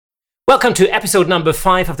Welcome to episode number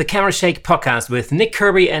 5 of the Camera Shake podcast with Nick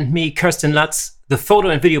Kirby and me, Kirsten Lutz, the photo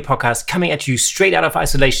and video podcast coming at you straight out of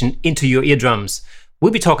isolation into your eardrums.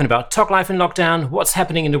 We'll be talking about talk life in lockdown, what's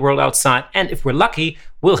happening in the world outside, and if we're lucky,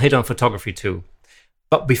 we'll hit on photography too.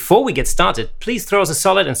 But before we get started, please throw us a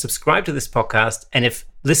solid and subscribe to this podcast. And if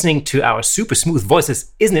listening to our super smooth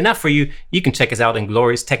voices isn't enough for you, you can check us out in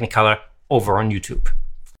glorious Technicolor over on YouTube.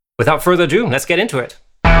 Without further ado, let's get into it.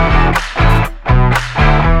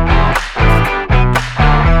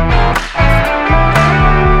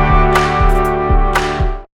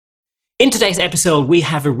 In today's episode, we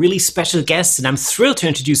have a really special guest, and I'm thrilled to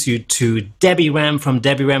introduce you to Debbie Ram from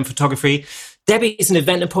Debbie Ram Photography. Debbie is an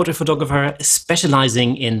event and portrait photographer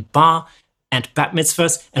specializing in bar and bat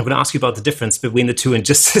mitzvahs, and I'm going to ask you about the difference between the two in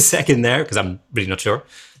just a second there, because I'm really not sure.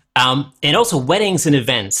 And also weddings and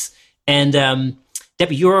events. And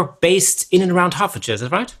Debbie, you're based in and around Hertfordshire, is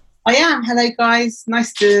that right? I am. Hello, guys.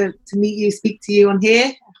 Nice to meet you, speak to you on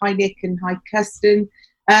here. Hi, Nick, and hi, Kirsten.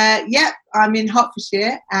 I'm in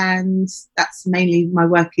Hertfordshire, and that's mainly my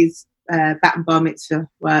work is bat and bar mitzvah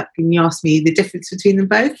work. And you asked me the difference between them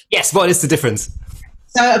both? Yes, what is the difference?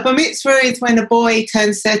 So a bar mitzvah is when a boy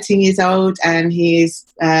turns 13 years old and he is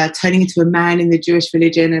turning into a man in the Jewish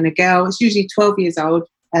religion, and a girl is usually 12 years old,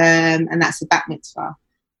 and that's a bat mitzvah.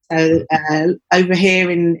 So over here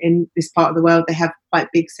in this part of the world, they have quite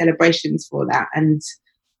big celebrations for that, and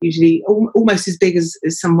usually almost as big as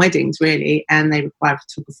some weddings, really, and they require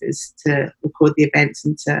photographers to record the events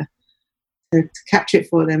and to capture it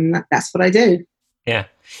for them. That's what I do. Yeah.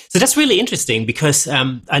 So that's really interesting because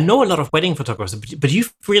I know a lot of wedding photographers, but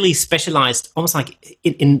you've really specialized almost like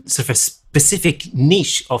in sort of a specific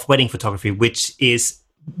niche of wedding photography, which is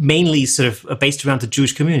mainly sort of based around the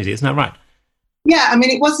Jewish community. Isn't that right? Yeah, I mean,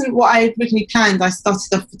 it wasn't what I originally planned. I started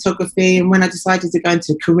off photography, and when I decided to go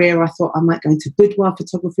into a career, I thought I might go into boudoir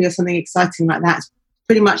photography or something exciting like that.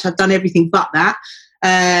 Pretty much I've done everything but that.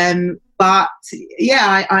 But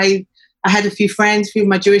yeah, I had a few of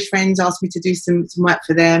my Jewish friends asked me to do some work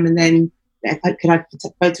for them, and then could I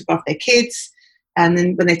photograph their kids? And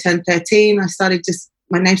then when they turned 13,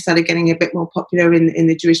 my name started getting a bit more popular in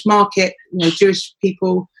the Jewish market. You know, Jewish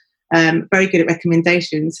people, very good at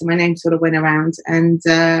recommendations, so my name sort of went around, and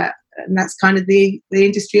that's kind of the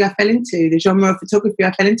industry I fell into, the genre of photography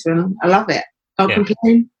I fell into, and I love it. Can't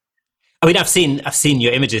complain. I mean, I've seen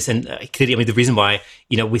your images, and clearly, I mean, the reason why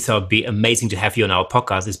we thought it'd be amazing to have you on our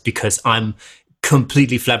podcast is because I'm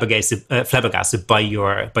completely flabbergasted by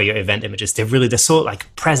your event images. They're so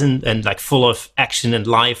like present and like full of action and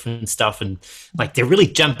life and stuff, and like they really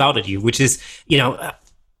jump out at you, which is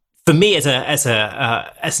for me, as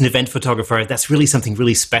an event photographer, that's really something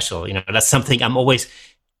really special. That's something I'm always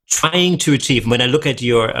trying to achieve. And when I look at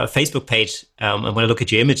your Facebook page and when I look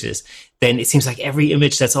at your images, then it seems like every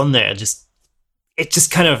image that's on there it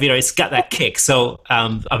just kind of it's got that kick. So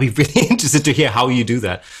I'll be really interested to hear how you do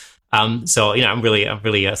that. I'm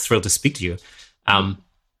really thrilled to speak to you.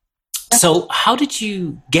 So how did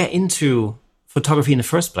you get into photography in the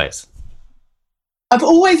first place? I've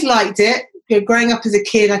always liked it. Growing up as a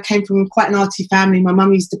kid, I came from quite an arty family. My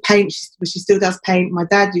mum used to paint, she still does paint. My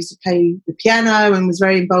dad used to play the piano and was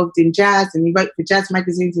very involved in jazz, and he wrote for jazz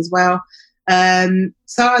magazines as well.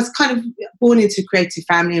 So I was kind of born into a creative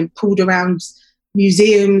family and pulled around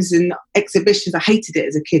museums and exhibitions. I hated it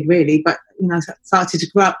as a kid, really, but I started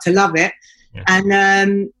to grow up to love it. Yeah.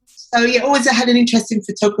 And always I had an interest in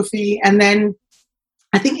photography. And then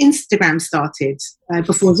I think Instagram started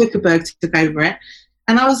before Zuckerberg took over it.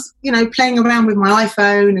 And I was, playing around with my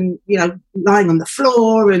iPhone and, lying on the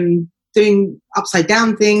floor and doing upside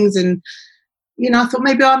down things. And, I thought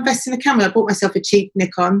maybe I'll invest in a camera. I bought myself a cheap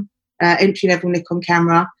Nikon, entry-level Nikon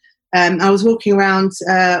camera. I was walking around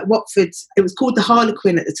Watford. It was called the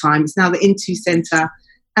Harlequin at the time. It's now the Intu Centre.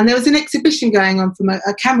 And there was an exhibition going on from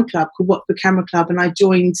a camera club called Watford Camera Club. And I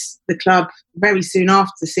joined the club very soon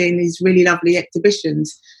after seeing these really lovely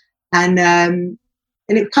exhibitions. And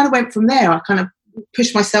it kind of went from there. I kind of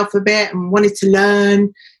pushed myself a bit and wanted to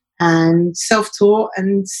learn and self-taught,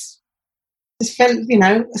 and just felt,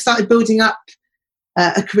 I started building up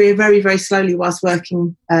a career very, very slowly whilst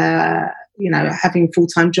working, having a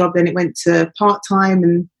full-time job. Then it went to part-time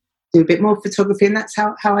and do a bit more photography, and that's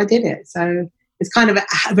how I did it. So it's kind of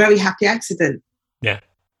a very happy accident. Yeah.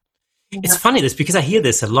 It's funny this because I hear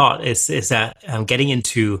this a lot is that getting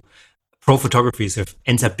into pro photography sort of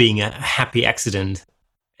ends up being a happy accident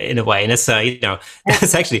in a way, and it's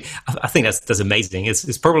it's actually, I think that's amazing.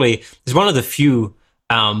 It's one of the few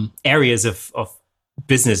areas of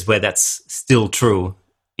business where that's still true.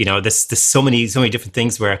 There's so many different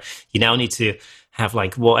things where you now need to have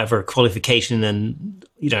like whatever qualification and,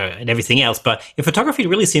 and everything else. But in photography, it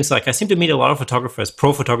really seems like I seem to meet a lot of photographers,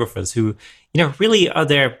 pro photographers who, really are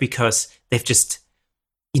there because they've just,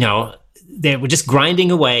 they were just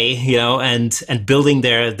grinding away, and building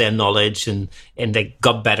their knowledge, and they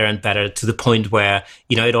got better and better to the point where,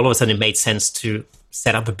 it all of a sudden made sense to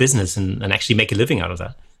set up a business and actually make a living out of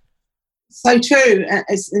that. So true.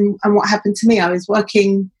 And what happened to me, I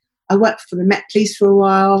worked for the Met Police for a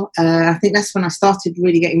while. I think that's when I started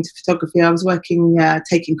really getting into photography. I was working,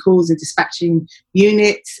 taking calls and dispatching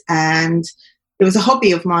units, and it was a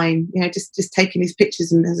hobby of mine, just taking these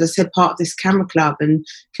pictures and, as I said, part of this camera club and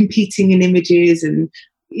competing in images, and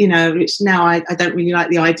which now I don't really like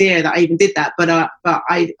the idea that I even did that, but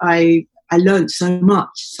I learned so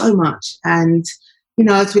much, and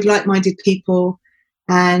I was with like-minded people,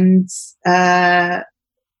 and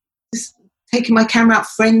just taking my camera out.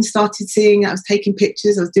 Friends started seeing I was taking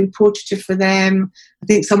pictures. I was doing portraiture for them. I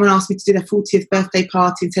think someone asked me to do their 40th birthday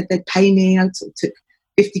party and said they'd pay me. I took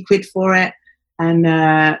 50 quid for it. And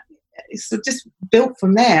it's just built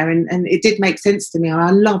from there. And it did make sense to me. I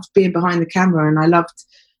loved being behind the camera, and I loved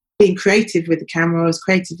being creative with the camera, as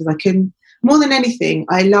creative as I can. More than anything,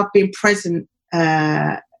 I love being present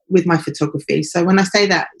with my photography. So when I say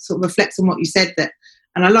that, it sort of reflects on what you said, that,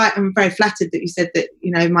 and I'm very flattered that you said that,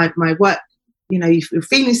 my work, you're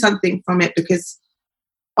feeling something from it, because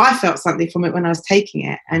I felt something from it when I was taking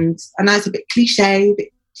it. And I know it's a bit cliche, a bit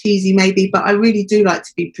cheesy maybe, but I really do like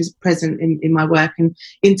to be present in my work and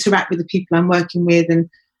interact with the people I'm working with. And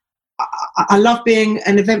I love being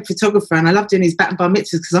an event photographer, and I love doing these bat and bar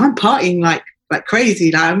mitzvahs because I'm partying like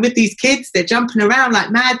crazy. Like, I'm with these kids, they're jumping around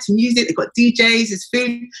like mad to music, they've got DJs, there's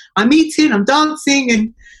food, I'm eating, I'm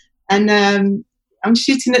dancing, and I'm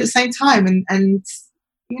shooting at the same time, and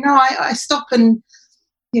I stop, and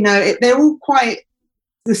they're all quite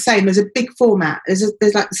the same. There's a big format. There's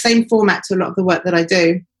like the same format to a lot of the work that I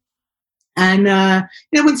do. And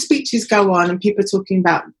when speeches go on and people are talking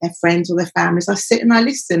about their friends or their families, I sit and I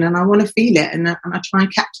listen, and I want to feel it, and I try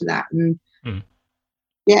and capture that. And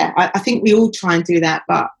I think we all try and do that,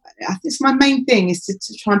 but I think my main thing is to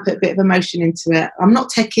try and put a bit of emotion into it. I'm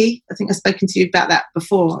not techie. I think I've spoken to you about that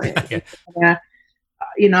before.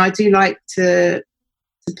 I do like to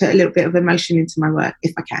put a little bit of emotion into my work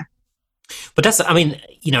if I can. But I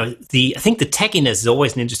think the techiness is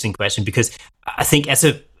always an interesting question, because I think as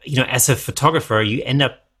a photographer, you end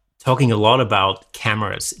up talking a lot about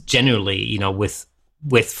cameras generally,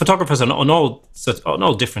 with photographers on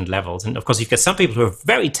all different levels. And of course, you've got some people who are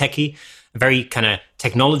very techie, very kind of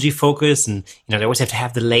technology focused, and they always have to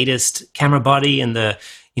have the latest camera body and the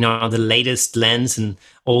latest lens and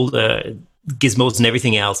all the gizmos and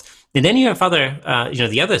everything else. And then you have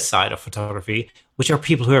the other side of photography, which are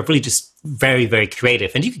people who are really just very, very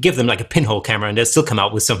creative. And you could give them like a pinhole camera and they'll still come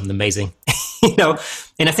out with something amazing,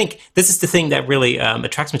 And I think this is the thing that really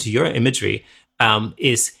attracts me to your imagery,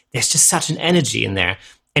 is there's just such an energy in there.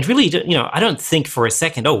 And really, I don't think for a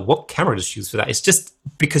second, oh, what camera to choose for that? It's just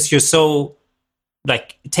because you're so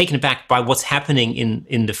like taken aback by what's happening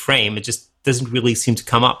in the frame. It just doesn't really seem to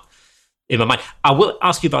come up in my mind. I will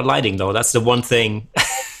ask you about lighting, though. That's the one thing.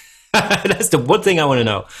 That's the one thing I want to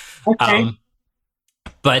know. Okay.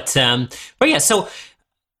 But yeah. So,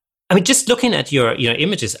 I mean, just looking at your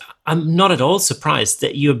images, I'm not at all surprised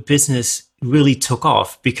that your business really took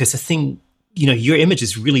off, because I think your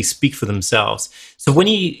images really speak for themselves. So when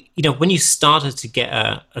you started to get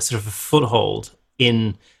a sort of a foothold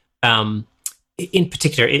in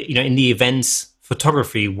particular, in the events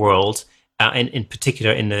photography world. And in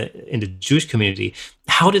particular in the Jewish community,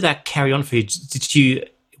 how did that carry on for you?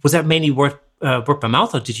 Was that mainly word by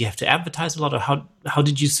mouth, or did you have to advertise a lot, or how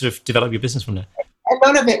did you sort of develop your business from there? A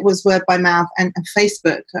lot of it was word by mouth and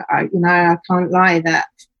Facebook. I can't lie that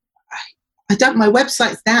my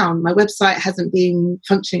website's down. My website hasn't been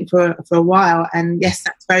functioning for a while, and yes,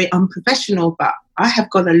 that's very unprofessional. But I have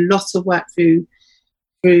got a lot of work through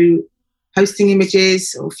posting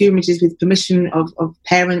images, or a few images with permission of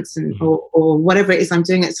parents and or whatever it is I'm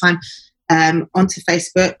doing at the time, onto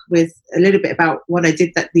Facebook with a little bit about what I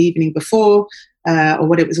did the evening before, or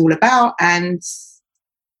what it was all about, and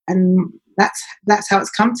that's how it's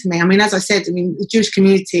come to me. I mean, as I said, the Jewish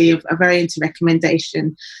community are very into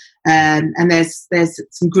recommendation, and there's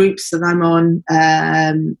some groups that I'm on,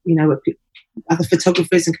 other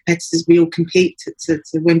photographers and competitors. We all compete to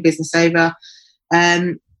win business over.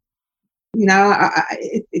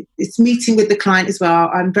 It's meeting with the client as well.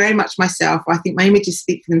 I'm very much myself. I think my images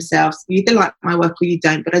speak for themselves. You either like my work or you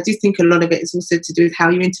don't, but I do think a lot of it is also to do with how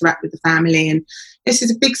you interact with the family. And this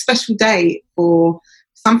is a big special day for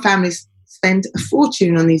some families. spend a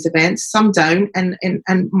fortune on these events. Some don't, and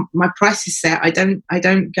my price is set. I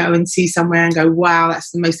don't go and see somewhere and go, wow, that's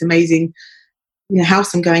the most amazing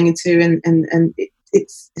house I'm going into, and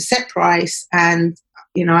it's a set price. And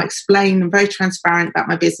I explain, I'm very transparent about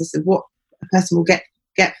my business of what a person will get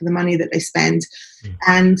for the money that they spend.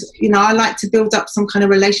 And I like to build up some kind of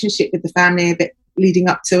relationship with the family a bit leading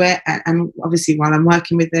up to it, and obviously while I'm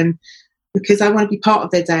working with them, because I want to be part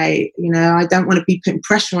of their day. I don't want to be putting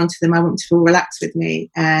pressure onto them. I want them to feel relaxed with me,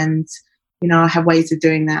 and I have ways of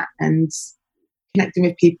doing that and connecting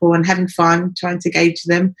with people and having fun, trying to gauge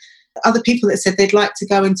them. Other people that said they'd like to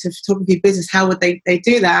go into photography business, how would they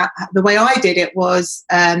do that? The way I did it was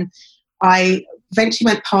I eventually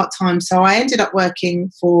went part-time. So I ended up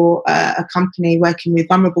working for a company working with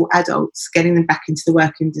vulnerable adults, getting them back into the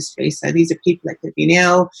work industry. So these are people that could be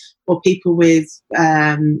ill or people with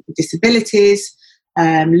disabilities,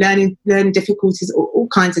 learning difficulties, all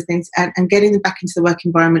kinds of things, and getting them back into the work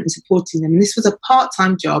environment and supporting them. And this was a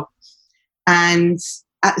part-time job. And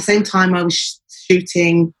at the same time, I was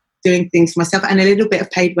shooting, doing things for myself, and a little bit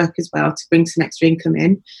of paid work as well to bring some extra income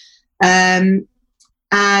in.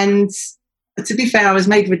 And to be fair, I was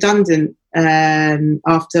made redundant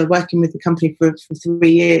after working with the company for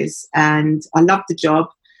 3 years, and I loved the job.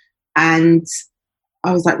 And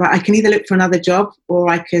I was like, right, I can either look for another job or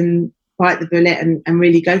I can bite the bullet and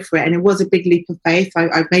really go for it. And it was a big leap of faith.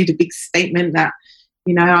 I made a big statement that,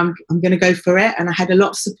 I'm going to go for it. And I had a lot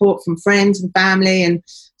of support from friends and family and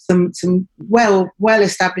some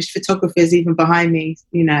well-established photographers even behind me,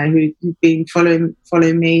 who've been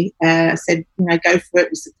following me, said, go for it,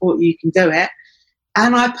 we support you, you can do it.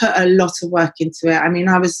 And I put a lot of work into it. I mean,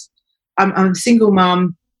 I'm a single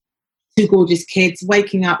mum, 2 gorgeous kids,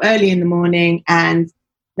 waking up early in the morning and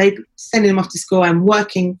sending them off to school. I'm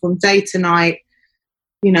working from day to night,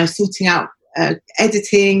 sorting out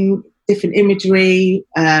editing, different imagery,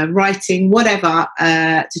 writing, whatever,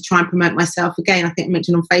 to try and promote myself. Again, I think I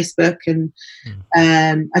mentioned on Facebook, and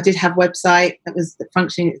I did have a website that was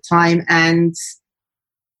functioning at the time, and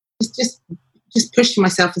just pushing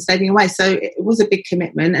myself and saving away. So it was a big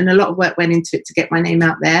commitment, and a lot of work went into it to get my name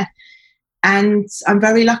out there. And I'm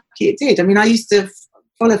very lucky it did. I mean, I used to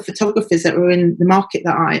follow photographers that were in the market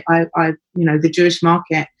that I the Jewish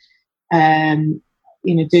market,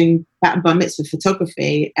 doing bat and bar mitzvah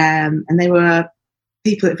photography, and they were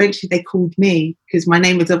people that eventually they called me because my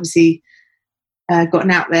name was obviously gotten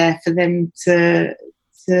out there for them to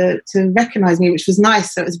recognise me, which was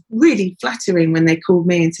nice. So it was really flattering when they called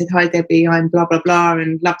me and said, "Hi Debbie, I'm blah blah blah,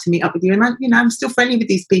 and love to meet up with you." And I'm still friendly with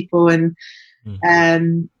these people, and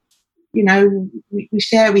we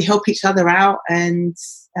share, we help each other out, and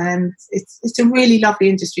it's a really lovely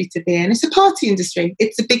industry to be in. It's a party industry.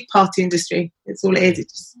 It's a big party industry. It's all it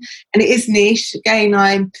is. And it is niche. Again,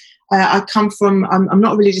 I come from, I'm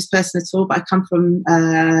not a religious person at all, but I come from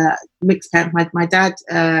mixed parent. My dad,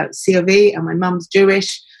 COV, and my mum's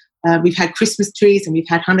Jewish. We've had Christmas trees and we've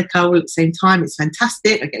had Hanukkah all at the same time. It's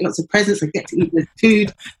fantastic. I get lots of presents. I get to eat the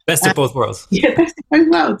food. Best of both worlds. Yeah, best of both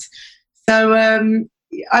worlds. So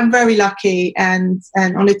I'm very lucky and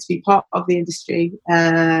honoured to be part of the industry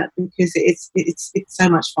because it's so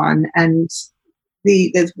much fun, and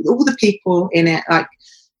there's all the people in it, like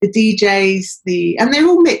the DJs, and they're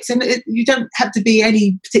all mixed, and you don't have to be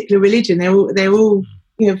any particular religion. They're all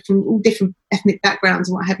from all different ethnic backgrounds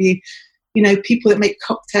and what have you. People that make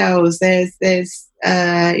cocktails. There's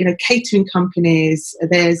catering companies.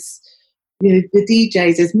 There's the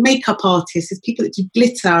DJs, there's makeup artists, there's people that do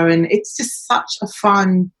glitter, and it's just such a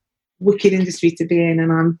fun, wicked industry to be in,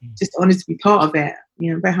 and I'm just honoured to be part of it.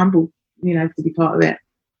 Very humble, to be part of it.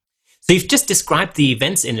 So you've just described the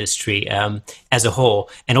events industry as a whole,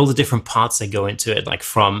 and all the different parts that go into it, like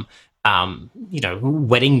from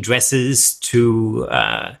wedding dresses to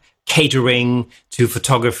catering to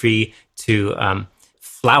photography to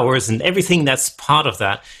flowers and everything that's part of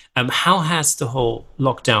that. How has the whole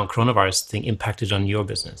lockdown coronavirus thing impacted on your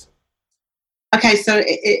business? Okay, so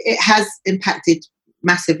it has impacted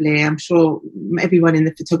massively. I'm sure everyone in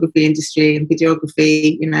the photography industry and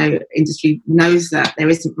videography, industry knows that there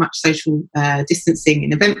isn't much social distancing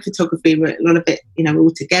in event photography. We're a lot of it, we're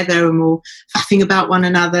all together and we're all faffing about one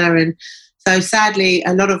another. And so sadly,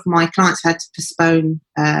 a lot of my clients had to postpone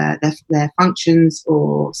their functions,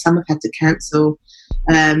 or some have had to cancel.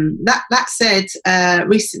 That said,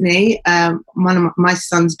 recently, one of my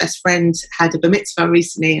son's best friends had a bar mitzvah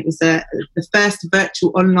recently. It was the first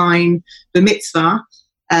virtual online bar mitzvah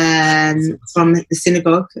from the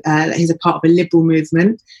synagogue. He's a part of a liberal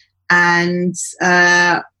movement. And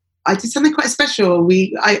I did something quite special.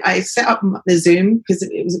 I set up the Zoom, because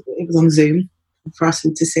it was on Zoom. for us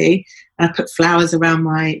all to see. And I put flowers around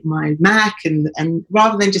my Mac, and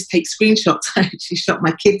rather than just take screenshots, I actually shot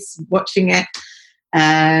my kids watching it.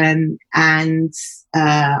 And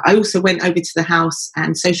I also went over to the house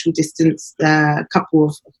and social distanced a couple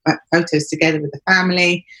of photos together with the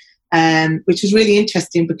family, which was really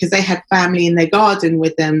interesting because they had family in their garden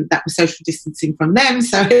with them that was social distancing from them.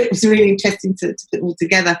 So it was really interesting to put it all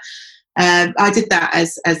together. I did that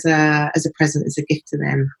as a present, as a gift to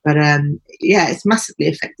them. But yeah, it's massively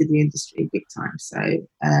affected the industry big time. So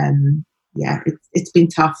yeah, it's been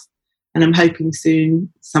tough, and I'm hoping soon,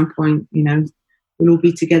 at some point, we'll all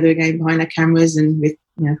be together again behind our cameras and with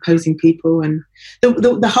posing people. And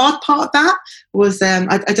the hard part of that was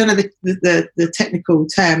I don't know the technical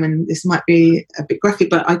term, and this might be a bit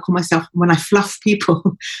graphic, but I call myself when I fluff people.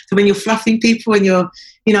 So when you're fluffing people and you're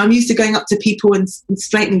I'm used to going up to people and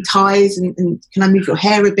straightening ties and can I move your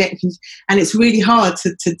hair a bit, and it's really hard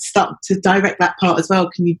to start to direct that part as well.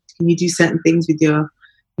 Can you do certain things with your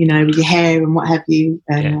with your hair and what have you.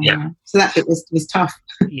 And, so that bit was tough.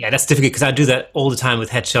 Yeah, that's difficult because I do that all the time with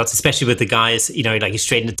headshots, especially with the guys, like you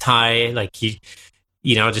straighten the tie, like you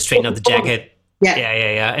just straighten out the jacket.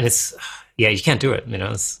 Yeah. And it's, you can't do it,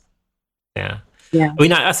 it's, yeah. I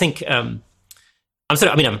mean, I think, I'm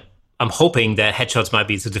hoping that headshots might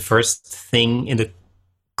be the first thing in the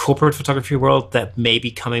corporate photography world that may be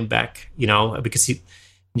coming back, because you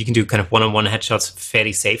can do kind of one-on-one headshots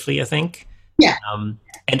fairly safely, I think. Yeah.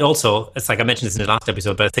 And also, it's like I mentioned this in the last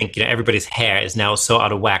episode, but I think everybody's hair is now so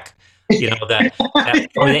out of whack, that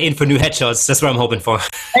or they're in for new headshots. That's what I'm hoping for.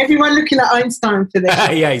 Everyone looking at Einstein for this.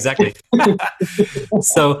 Yeah, exactly.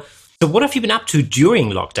 So what have you been up to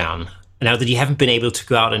during lockdown? Now that you haven't been able to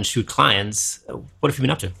go out and shoot clients, what have you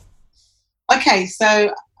been up to? Okay,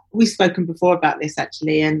 so we've spoken before about this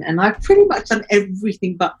actually, and I've pretty much done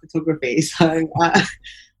everything but photography. So.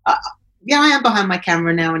 I am behind my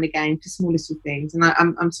camera now and again for small little things, and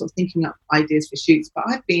I'm sort of thinking up ideas for shoots. But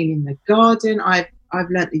I've been in the garden. I've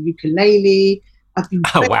learnt the ukulele. I've been.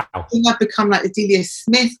 Oh wow! I've become like Adelia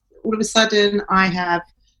Smith. All of a sudden, I have,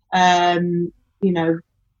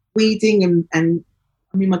 weeding and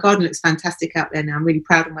I mean, my garden looks fantastic out there now. I'm really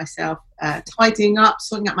proud of myself. Tidying up,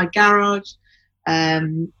 sorting out my garage,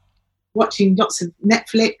 watching lots of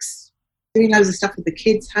Netflix, doing loads of stuff with the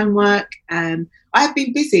kids' homework. I have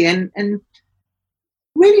been busy and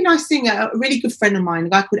really nice thing. A really good friend of mine, a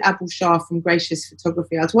guy called Abul Shah from Gracious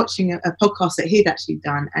Photography. I was watching a podcast that he'd actually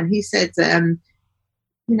done, and he said,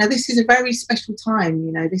 this is a very special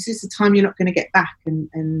time. This is the time you're not going to get back,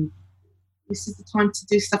 and this is the time to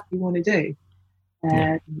do stuff you want to do.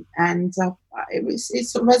 And it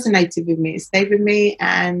sort of resonated with me. It stayed with me.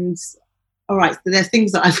 And all right, so there are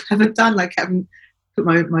things that I haven't done, like having put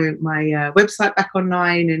my website back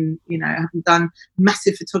online, and I haven't done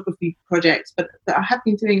massive photography projects, but I have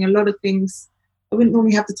been doing a lot of things I wouldn't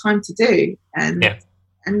normally have the time to do, and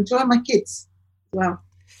enjoy my kids as well.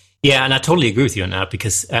 Yeah, and I totally agree with you on that,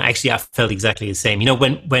 because actually I felt exactly the same.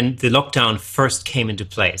 When the lockdown first came into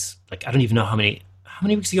place, like I don't even know how many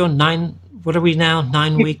weeks ago. 9? What are we now?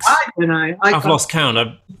 9 weeks? I don't know. I've lost count. I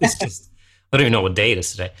don't even know what day it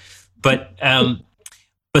is today. But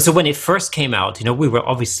so when it first came out, we were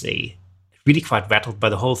obviously really quite rattled by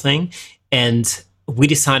the whole thing, and we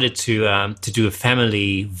decided to do a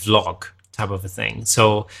family vlog type of a thing.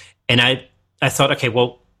 So, and I thought, okay,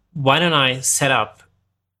 well, why don't I set up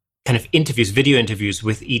kind of video interviews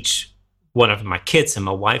with each one of my kids and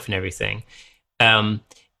my wife and everything, and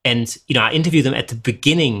I interview them at the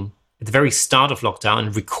beginning, at the very start of lockdown,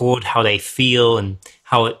 and record how they feel and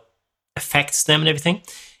how it affects them and everything,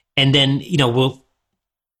 and then we'll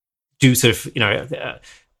do sort of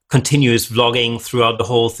continuous vlogging throughout the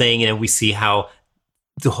whole thing, and we see how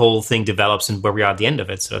the whole thing develops and where we are at the end of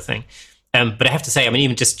it, sort of thing. But I have to say,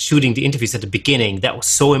 even just shooting the interviews at the beginning, that was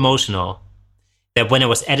so emotional that when I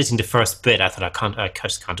was editing the first bit, I thought, I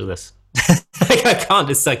just can't do this. I can't.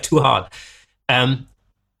 It's like too hard. And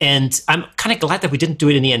I'm kind of glad that we didn't do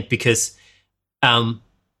it in the end, because when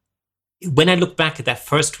I look back at that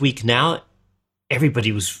first week now,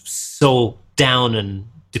 everybody was so down and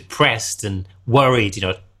depressed and worried,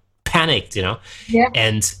 panicked, Yeah.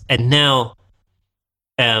 And now,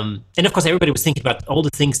 and of course, everybody was thinking about all the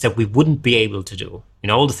things that we wouldn't be able to do,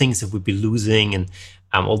 all the things that we'd be losing, and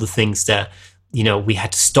all the things that, we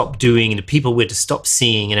had to stop doing, and the people we had to stop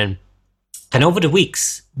seeing. And over the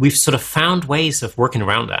weeks, we've sort of found ways of working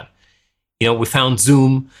around that. We found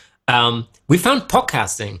Zoom, we found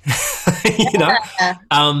podcasting,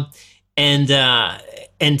 and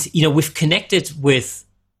we've connected with,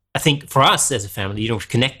 I think for us as a family, we've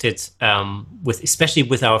connected with, especially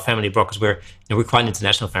with our family abroad, because we're quite an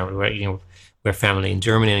international family. Where we're family in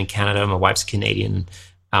Germany and in Canada. My wife's Canadian,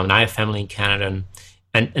 and I have family in Canada,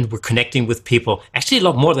 and we're connecting with people actually a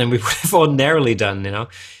lot more than we would have ordinarily done, you know.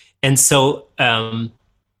 And so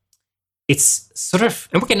it's sort of,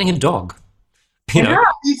 and we're getting a dog. You know,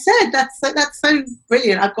 you said that's so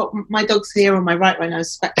brilliant. I've got my dog's here on my right now.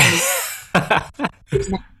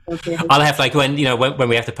 I'll have like when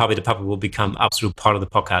we have the puppy will become absolute part of the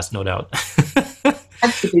podcast, no doubt.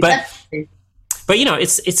 But you know,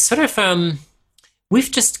 it's sort of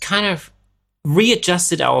we've just kind of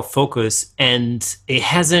readjusted our focus, and it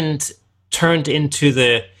hasn't turned into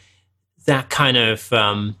that kind of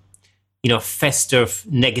festive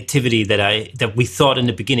negativity that we thought in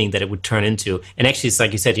the beginning that it would turn into. And actually, it's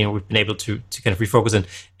like you said, we've been able to kind of refocus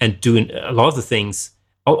and do a lot of the things,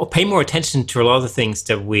 or pay more attention to a lot of the things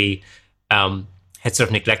that we had sort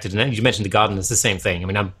of neglected. And you mentioned the garden; it's the same thing. I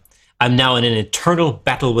mean, I'm now in an eternal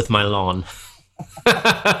battle with my lawn.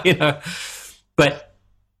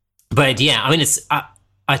 But yeah, I mean,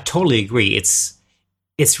 I totally agree. It's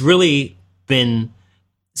really been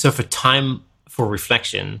sort of a time for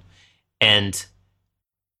reflection. And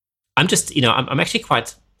I'm just, I'm actually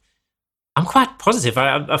quite positive.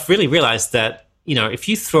 I've really realized that, if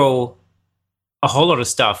you throw a whole lot of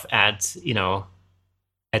stuff at the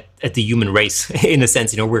human race, in a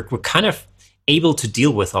sense, we're kind of able to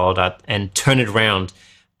deal with all that and turn it around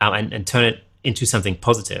and turn it into something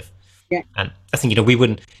positive. Yeah. And I think, we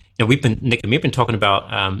wouldn't, Nick and me have been talking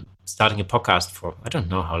about starting a podcast for, I don't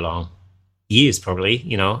know how long, years probably,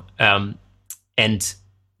 and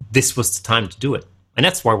this was the time to do it, and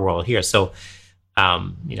that's why we're all here. So,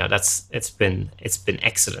 it's been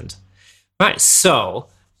excellent, right? So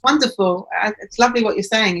wonderful. It's lovely what you're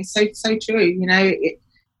saying. It's so true. It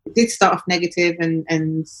did start off negative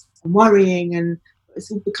and worrying, and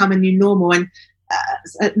it's all become a new normal. And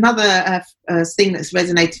another thing that's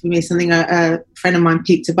resonated with me is something a friend of mine,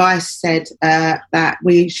 Pete Tobias, said that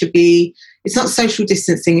we should be. It's not social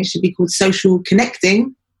distancing; it should be called social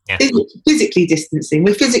connecting. Yeah. Physically distancing.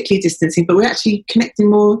 We're physically distancing, but we're actually connecting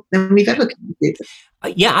more than we've ever connected.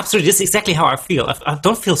 Yeah, absolutely. This is exactly how I feel. I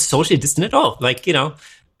don't feel socially distant at all. Like, I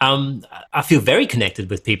feel very connected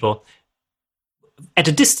with people at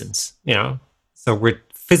a distance, So we're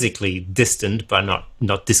physically distant, but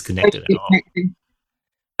not disconnected at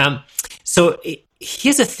all. So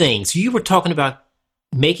here's the thing. So you were talking about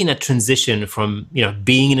making a transition from,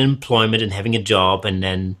 being in employment and having a job, and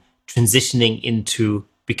then transitioning into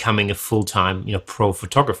becoming a full-time, pro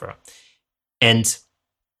photographer. And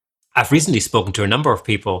I've recently spoken to a number of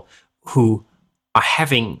people who are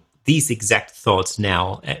having these exact thoughts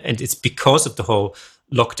now. And it's because of the whole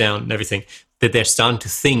lockdown and everything that they're starting to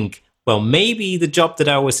think, well, maybe the job that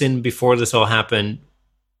I was in before this all happened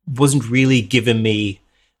wasn't really giving me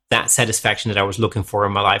that satisfaction that I was looking for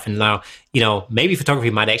in my life. And now, maybe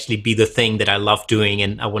photography might actually be the thing that I love doing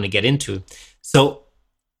and I want to get into. So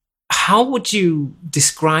how would you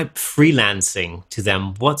describe freelancing to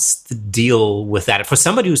them? What's the deal with that? For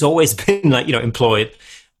somebody who's always been employed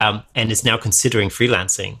and is now considering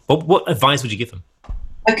freelancing, what advice would you give them?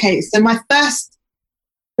 Okay, so my first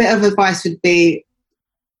bit of advice would be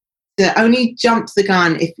to only jump the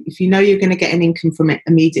gun if you know you're going to get an income from it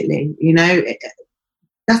immediately.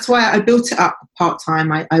 That's why I built it up part-time.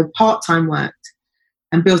 I part-time worked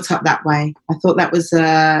and built up that way. I thought that was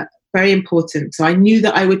very important. So I knew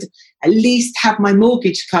that I would at least have my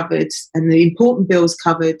mortgage covered and the important bills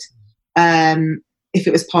covered if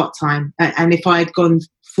it was part-time and if I had gone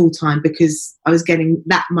full-time, because I was getting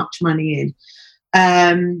that much money in.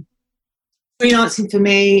 Freelancing for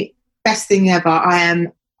me, best thing ever.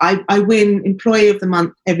 I win Employee of the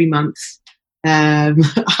Month every month. I'm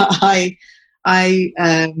my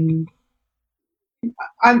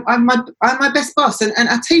best boss, and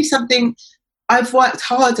I'll tell you something. I've worked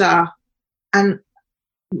harder and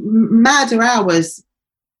madder hours,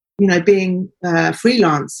 being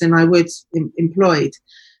freelance than I would employed.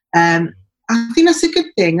 I think that's a good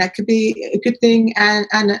thing. That could be a good thing and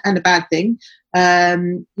a bad thing.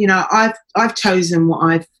 I've chosen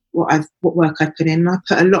what work I put in. I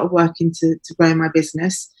put a lot of work into growing my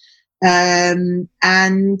business, and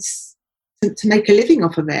to make a living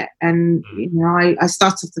off of it. And I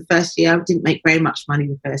started off the first year. I didn't make very much money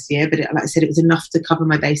the first year, but like I said, it was enough to cover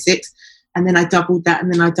my basics. And then I doubled that,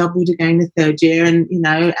 and then I doubled again the third year. And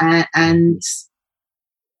and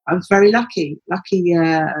I was very lucky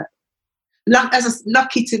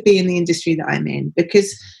to be in the industry that I'm in,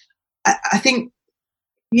 because I think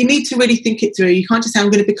you need to really think it through. You can't just say, I'm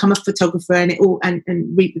going to become a photographer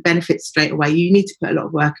and reap the benefits straight away. You need to put a lot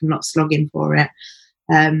of work and not slog in for it.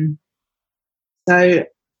 So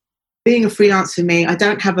being a freelancer for me, I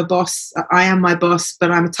don't have a boss. I am my boss,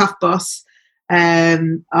 but I'm a tough boss.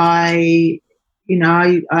 I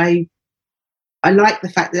like the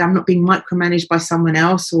fact that I'm not being micromanaged by someone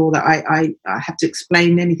else, or that I have to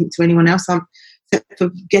explain anything to anyone else. I'm for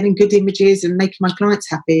getting good images and making my clients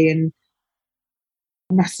happy, and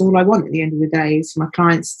that's all I want at the end of the day, is for my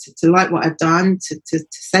clients to like what I've done, to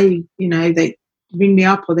say, they ring me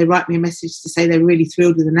up or they write me a message to say they're really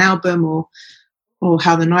thrilled with an album, or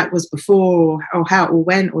how the night was before, or how it all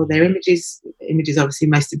went, or their images obviously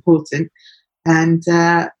most important. And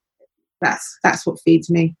that's what feeds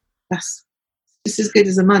me. That's just as good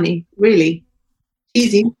as the money, really.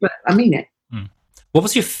 Easy, but I mean it. What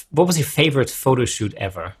was your favorite photo shoot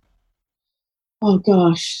ever? Oh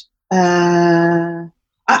gosh, I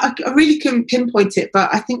really couldn't pinpoint it, but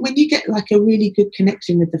I think when you get like a really good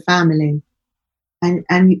connection with the family, and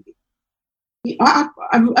I'm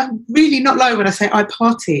really not low when I say I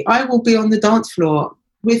party. I will be on the dance floor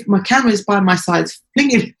with my cameras by my sides,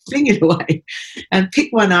 flinging away, and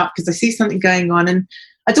pick one up because I see something going on, and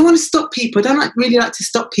I don't want to stop people. I don't really like to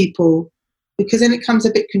stop people, because then it comes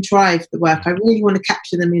a bit contrived, the work. I really want to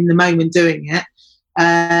capture them in the moment doing it.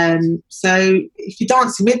 So if you're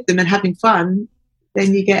dancing with them and having fun,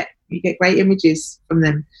 then you get great images from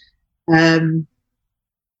them.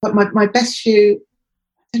 But my best shoot,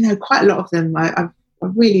 I don't know, quite a lot of them. I've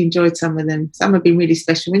really enjoyed some of them. Some have been really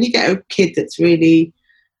special. When you get a kid that's really,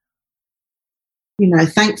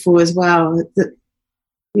 thankful as well, that,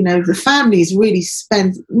 the families really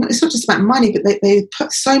spend, it's not just about money, but they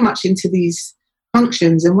put so much into these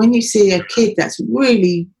functions. And when you see a kid that's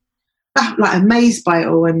really like amazed by it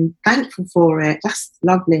all and thankful for it, that's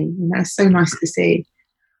lovely. It's so nice to see.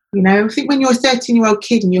 I think when you're a 13-year-old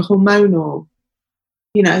kid and you're hormonal,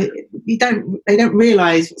 they don't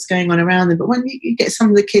realise what's going on around them. But when you get some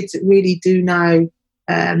of the kids that really do know,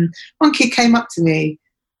 one kid came up to me.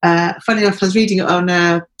 Funny enough, I was reading it on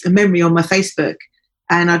a memory on my Facebook,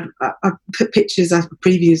 and I put pictures of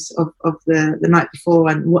previews of the night before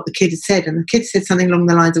and what the kid had said. And the kid said something along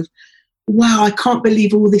the lines of, "Wow, I can't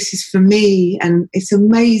believe all this is for me, and it's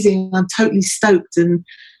amazing. I'm totally stoked." And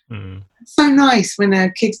it's so nice when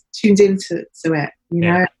a kid tunes into it.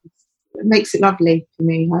 It makes it lovely for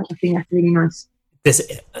me. I think that's really nice.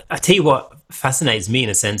 I tell you what fascinates me in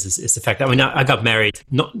a sense is the fact that I got married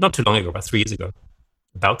not too long ago, about 3 years ago.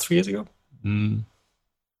 About 3 years ago. My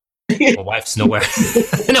wife's nowhere.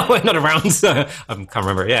 No, not around. So I can't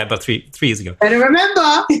remember. Yeah, about 3 years ago. Better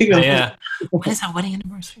remember. Yeah. When is our wedding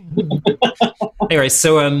anniversary? Anyway,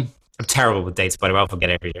 so I'm terrible with dates, by the way. I'll forget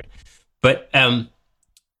every year. But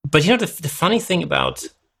the funny thing about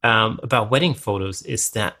wedding photos is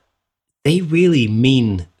that they really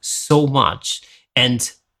mean so much.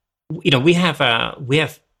 And we have a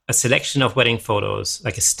selection of wedding photos,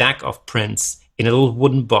 like a stack of prints in a little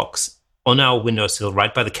wooden box on our windowsill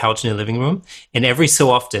right by the couch in the living room. And every so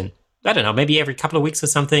often, I don't know, maybe every couple of weeks or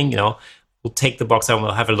something, we'll take the box out and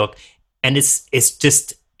we'll have a look. And it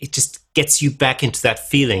just gets you back into that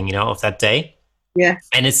feeling, of that day. Yeah.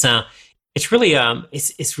 And it's really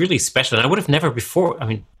it's really special. And I would have never before,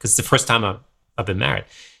 because it's the first time I've been married.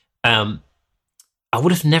 I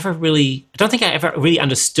would have never really, I don't think I ever really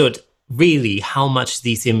understood really how much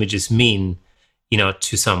these images mean,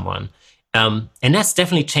 to someone. And that's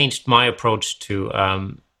definitely changed my approach to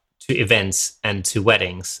events and to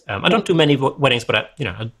weddings. I don't do many weddings, but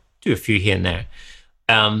I do a few here and there.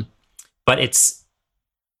 But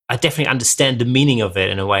I definitely understand the meaning of it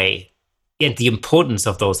in a way, and the importance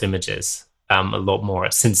of those images a lot more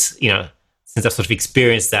since I've sort of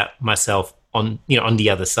experienced that myself on the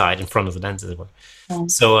other side, in front of the lens, as it were. Yeah.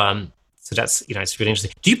 So that's it's really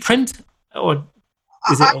interesting. Do you print, or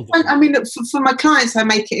is it? For my clients, I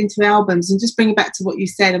make it into albums, and just bring it back to what you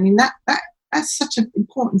said. That's such an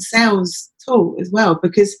important sales tool as well,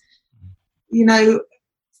 because you're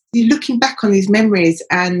looking back on these memories,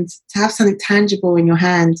 and to have something tangible in your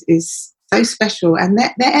hand is so special, and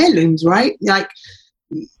they're heirlooms, right? Like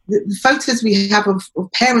the photos we have of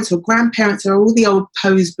parents or grandparents are all the old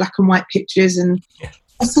posed black and white pictures, and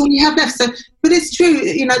that's all you have left. So, but it's true,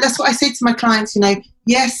 that's what I say to my clients.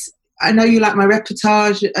 Yes, I know you like my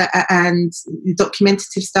reportage and the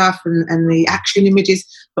documentative stuff and the action images,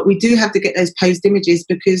 but we do have to get those posed images,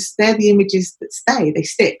 because they're the images that stay, they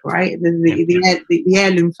stick, right? The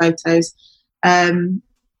heirloom photos.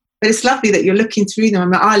 But it's lovely that you're looking through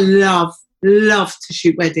them. I love to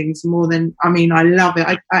shoot weddings more than, I love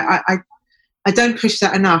it. I don't push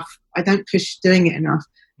that enough. I don't push doing it enough.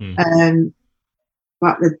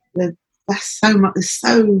 But there's so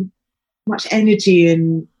much energy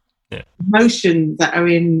and emotion that are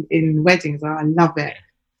in weddings. I love it.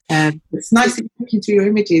 It's nice that you look into your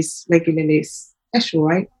images regularly. It's special,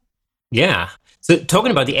 right? Yeah. So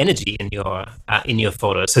talking about the energy in your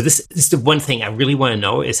photos. So this is the one thing I really want to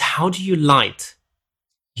know is how do you light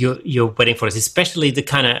your wedding photos, especially the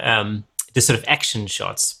kind of the sort of action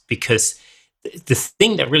shots? Because the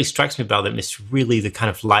thing that really strikes me about them is really the kind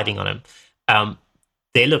of lighting on them.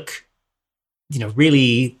 They look,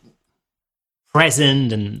 really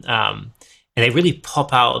present and they really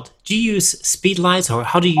pop out. Do you use speed lights or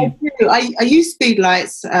how do you? I use speed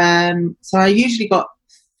lights. So I usually got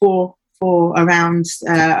four around,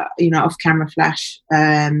 off camera flash.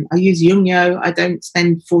 I use Yongnuo. I don't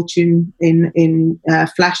spend fortune in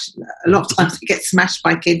flash. A lot of times it gets smashed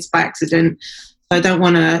by kids by accident. So I don't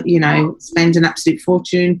want to, spend an absolute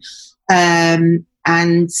fortune. And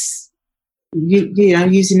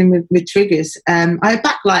using them with triggers. I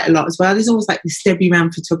backlight a lot as well. There's always like this Debbie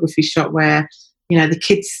Ram photography shot where, the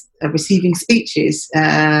kids are receiving speeches.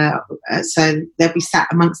 So they'll be sat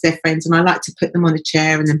amongst their friends and I like to put them on a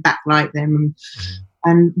chair and then backlight them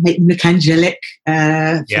and make them look angelic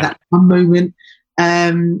for that one moment.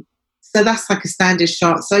 So that's like a standard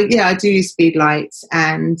shot. So yeah, I do use speed lights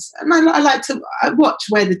and I like to watch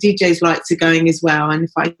where the DJ's lights are going as well. And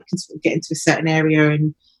if I can sort of get into a certain area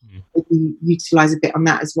and maybe utilize a bit on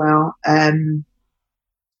that as well.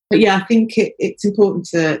 But yeah, I think it's important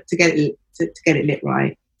to get it lit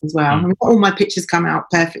right as well. I mean, all my pictures come out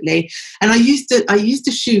perfectly, and I used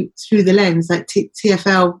to shoot through the lens like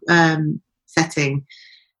TFL setting,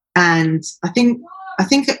 and I think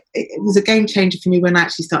it was a game changer for me when I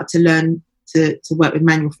actually started to learn to work with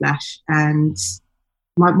manual flash, and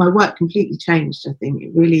my work completely changed. I think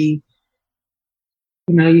it really,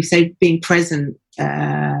 you say being present.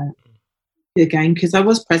 Again, because I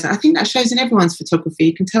was present. I think that shows in everyone's photography.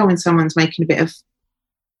 You can tell when someone's making a bit of,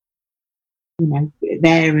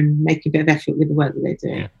 there and making a bit of effort with the work that they're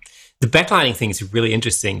doing. Yeah. The backlighting thing is a really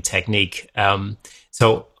interesting technique.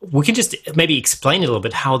 So we can just maybe explain a little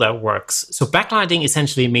bit how that works. So backlighting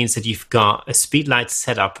essentially means that you've got a speed light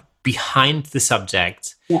set up behind the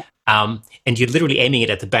subject, and you're literally aiming it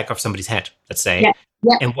at the back of somebody's head, let's say. Yeah.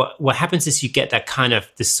 Yeah. And what happens is you get that kind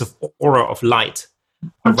of this sort of aura of light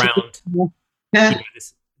around. I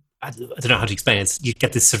don't know how to explain it. You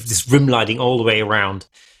get this sort of this rim lighting all the way around.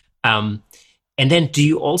 And then do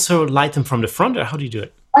you also light them from the front, or how do you do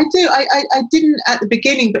it? I do. I didn't at the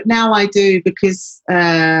beginning, but now I do because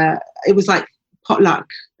it was like potluck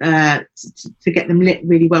to get them lit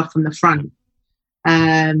really well from the front.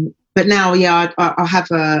 But now, I'll have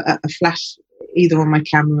a flash either on my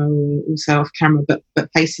camera or also off camera, but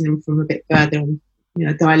facing them from a bit further and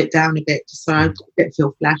dial it down a bit just so I get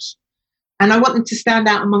feel flash. And I want them to stand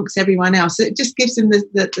out amongst everyone else. So it just gives them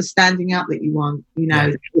the standing out that you want.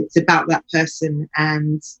 It's about that person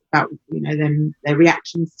and about them, their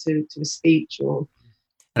reactions to a speech or.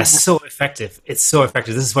 And it's so effective. It's so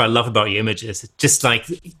effective. This is what I love about your images. It's just like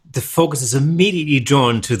the focus is immediately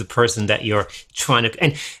drawn to the person that you're trying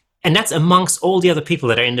to, and that's amongst all the other people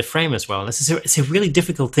that are in the frame as well. And it's a really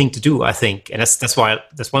difficult thing to do, I think, and that's one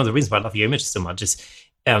of the reasons why I love your images so much. Is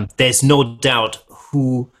there's no doubt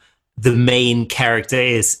who the main character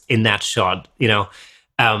is in that shot,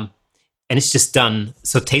 and it's just done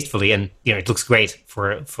so tastefully, and it looks great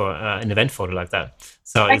for an event photo like that.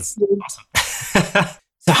 So it's awesome.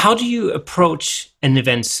 So how do you approach an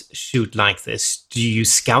event shoot like this? Do you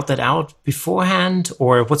scout that out beforehand,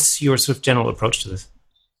 or what's your sort of general approach to this?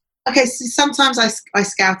 Okay, so sometimes I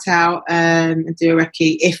scout out and do a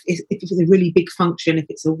recce if it's a really big function, if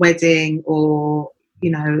it's a wedding or,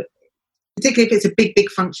 particularly if it's a big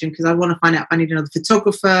function, because I want to find out if I need another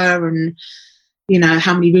photographer and,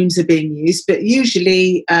 how many rooms are being used. But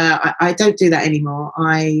usually I don't do that anymore.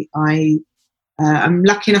 I'm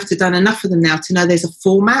lucky enough to have done enough of them now to know there's a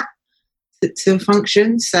format to a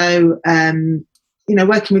function. So,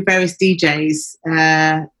 working with various DJs,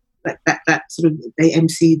 that sort of, they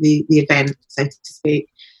MC the event, so to speak.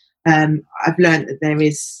 I've learned that there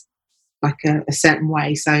is like a certain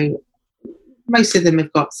way. So most of them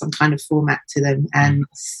have got some kind of format to them, and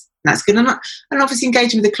that's good. And obviously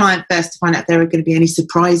engaging with the client first to find out if there are going to be any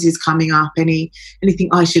surprises coming up, anything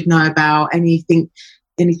I should know about, anything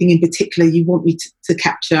in particular you want me to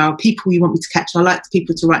capture, people you want me to capture. I like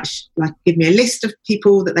people to write, give me a list of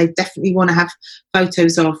people that they definitely want to have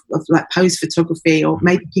photos of like pose photography, or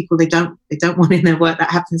maybe people they don't want in their work.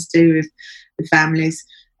 That happens too with families.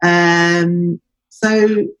 So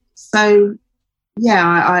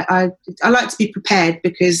yeah, I like to be prepared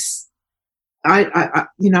because I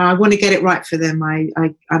want to get it right for them. I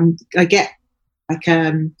get like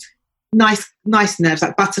nice nerves,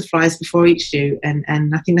 like butterflies before each shoot, and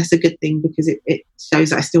I think that's a good thing because it shows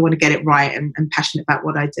that I still want to get it right and passionate about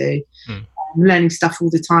what I do. I'm learning stuff all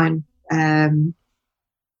the time.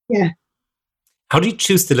 Yeah. How do you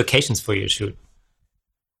choose the locations for your shoot?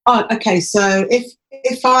 Oh, okay. So if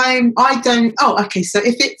if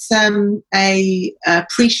it's a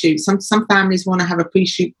pre-shoot, some families want to have a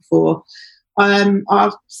pre-shoot before.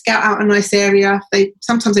 I'll scout out a nice area.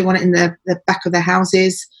 Sometimes they want it in the back of their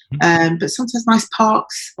houses, but sometimes nice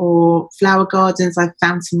parks or flower gardens. I've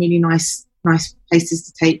found some really nice places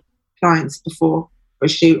to take clients before for a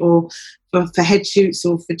shoot, or for head shoots,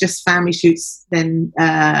 or for just family shoots. Then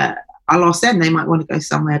I'll ask them; they might want to go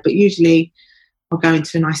somewhere. But usually, I'll go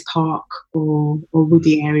into a nice park or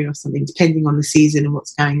woody area or something, depending on the season and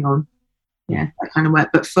what's going on. Yeah, that kind of work.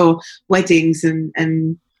 But for weddings and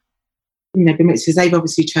bar mitzvahs, they've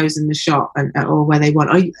obviously chosen the shop or where they want.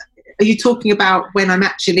 Are you talking about when I'm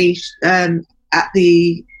actually at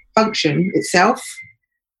the function itself?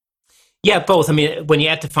 Yeah, both. I mean, when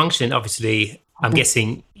you're at the function, obviously, I'm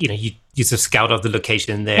guessing you sort of scout out the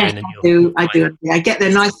location there. Yes, and then I do. I get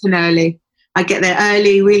there nice and early. I get there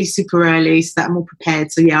early, really super early, so that I'm all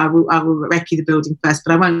prepared. So yeah, I will recce the building first,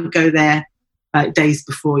 but I won't go there days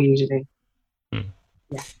before usually.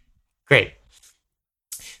 Yeah. Great.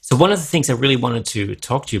 So one of the things I really wanted to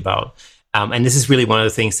talk to you about, and this is really one of the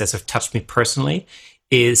things that sort of touched me personally,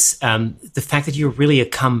 is the fact that you're really a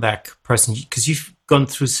comeback person, because you've gone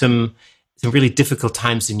through some really difficult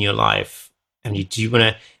times in your life. And do you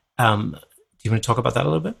want to talk about that a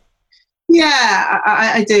little bit? Yeah,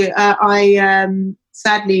 I do. I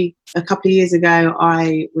sadly, a couple of years ago,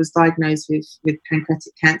 I was diagnosed with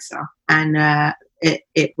pancreatic cancer, and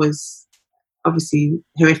it was obviously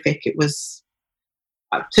horrific. It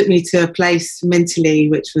took me to a place mentally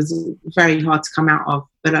which was very hard to come out of,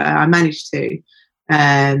 but I managed to.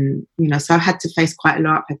 So I've had to face quite a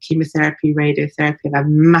lot. I've had chemotherapy, radiotherapy. I've had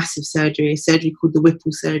massive surgery, a surgery called the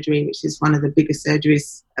Whipple surgery, which is one of the biggest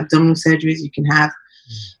surgeries, abdominal surgeries you can have.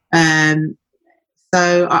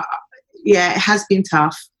 It has been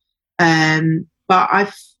tough, but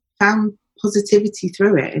I've found positivity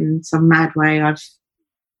through it in some mad way. I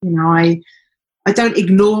don't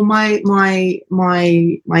ignore my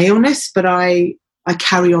illness, but I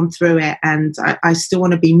carry on through it, and I still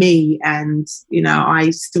want to be me, and I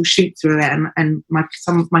still shoot through it, and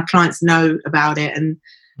some of my clients know about it, and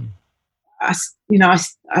I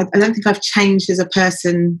don't think I've changed as a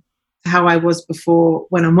person to how I was before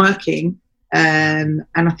when I'm working, and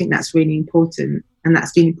I think that's really important, and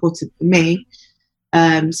that's been important for me.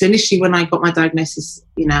 So initially, when I got my diagnosis,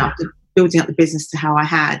 after building up the business to how I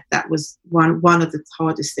had, that was one of the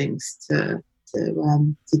hardest things to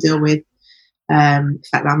deal with. The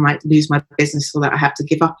fact that I might lose my business, or that I have to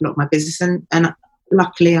give up a lot of my business, and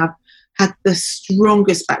luckily I've had the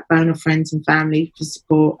strongest backbone of friends and family for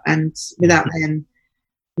support, and without them,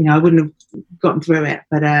 I wouldn't have gotten through it.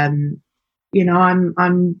 But I'm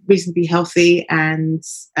reasonably healthy, and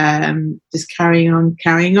just carrying on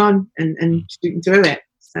and shooting through it.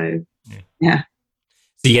 So yeah.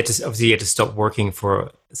 So you had to stop working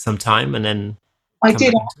for some time, and then I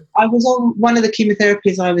did. I was on one of the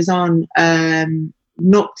chemotherapies I was on,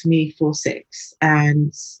 knocked me for 6,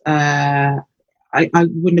 and I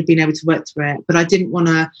wouldn't have been able to work through it. But I didn't want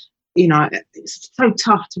to, it's so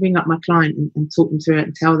tough to ring up my client and talk them through it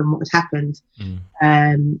and tell them what had happened.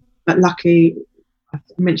 But luckily, I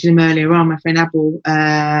mentioned him earlier on, my friend Abel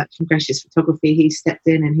from Gracious Photography, he stepped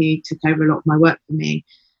in and he took over a lot of my work for me,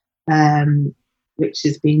 which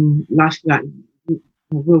has been a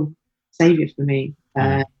real saviour for me,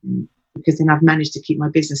 because then I've managed to keep my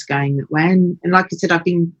business going that way. And like I said,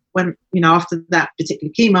 after that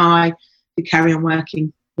particular chemo, I could carry on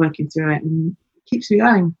working through it, and it keeps me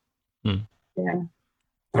going. Yeah.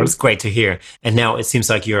 Well, it's great to hear. And now it seems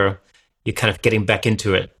like you're kind of getting back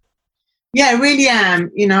into it. Yeah, I really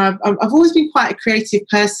am. I've always been quite a creative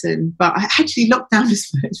person, but actually lockdown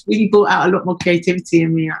has really brought out a lot more creativity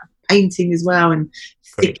in me. Painting as well, and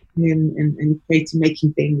sticking and creating,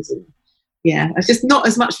 making things. And yeah, it's just not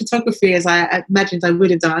as much photography as I imagined I would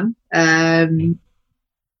have done.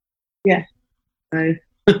 Yeah, so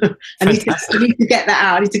I need to get that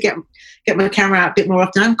out. I need to get my camera out a bit more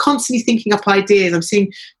often. I'm constantly thinking up ideas. I'm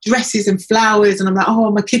seeing dresses and flowers, and I'm like, oh,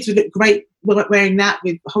 my kids would look great wearing that,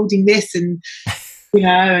 with holding this, and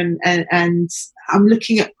and I'm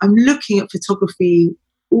looking at photography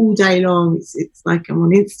all day long. It's like I'm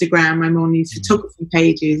on Instagram, I'm on these photography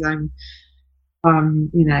pages, I'm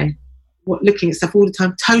looking at stuff all the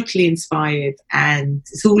time, totally inspired, and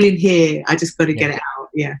it's all in here. I just got to get it out.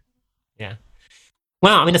 Yeah.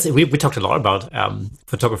 Well, I mean, we talked a lot about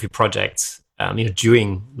photography projects,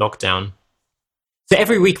 during lockdown. So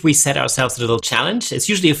every week we set ourselves a little challenge. It's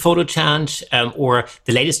usually a photo challenge, or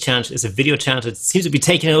the latest challenge is a video challenge. It seems to be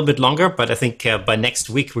taking a little bit longer, but I think by next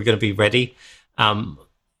week we're going to be ready.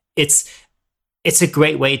 It's a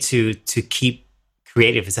great way to keep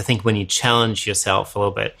creative. Is I think when you challenge yourself a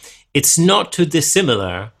little bit, it's not too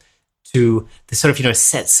dissimilar to the sort of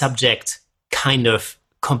set subject kind of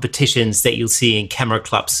competitions that you'll see in camera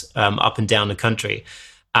clubs up and down the country.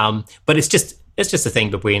 But it's just a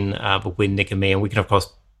thing between Nick and me, and we can of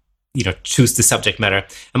course choose the subject matter.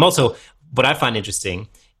 And also, what I find interesting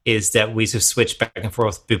is that we sort of switch back and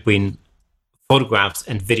forth between photographs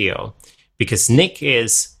and video, because Nick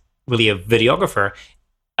is really a videographer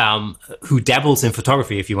who dabbles in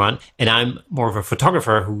photography, if you want, and I'm more of a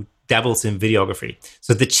photographer who dabbles in videography.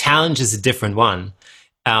 So the challenge is a different one,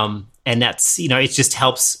 and that's it just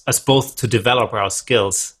helps us both to develop our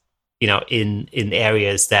skills, in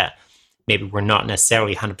areas that maybe we're not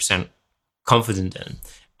necessarily 100% confident in.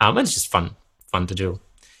 And it's just fun to do.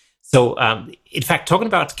 So, in fact, talking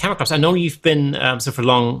about camera clubs, I know you've been sort of a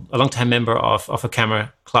long time member of a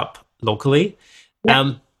camera club locally.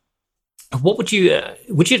 Yeah. What would you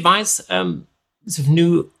advise sort of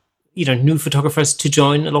new photographers to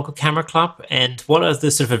join a local camera club, and what are the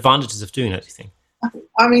sort of advantages of doing that, do you think?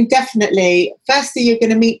 I mean, definitely. Firstly, you're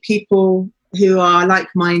going to meet people who are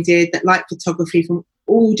like-minded, that like photography from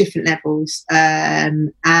all different levels.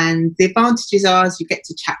 And the advantages are is you get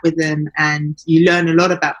to chat with them and you learn a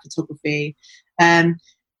lot about photography.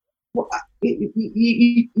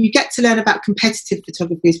 You get to learn about competitive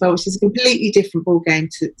photography as well, which is a completely different ballgame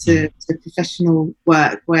to professional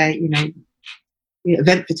work, where,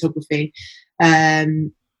 event photography.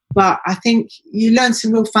 But I think you learn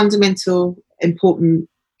some real fundamental, important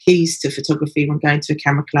keys to photography when going to a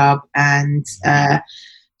camera club. And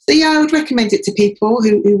so, yeah, I would recommend it to people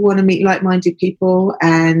who want to meet like-minded people,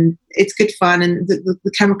 and it's good fun. And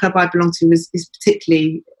the camera club I belong to is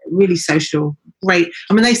particularly really social, great.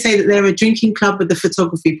 I mean, they say that they're a drinking club with a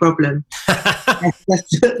photography problem.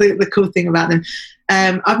 That's the cool thing about them.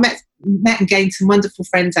 I've met and gained some wonderful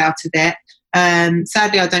friends out of it.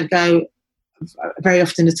 Sadly, I don't go very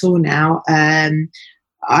often at all now.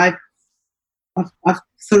 I've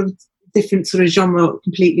sort of different sort of genre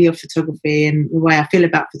completely of photography and the way I feel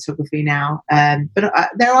about photography now. But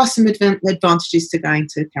there are some advantages to going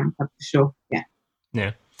to a camera club for sure. Yeah.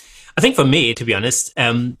 Yeah. I think for me, to be honest,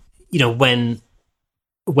 when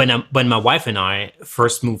my wife and I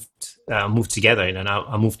first moved together, and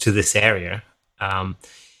I moved to this area, I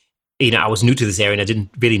was new to this area and I didn't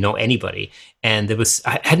really know anybody. And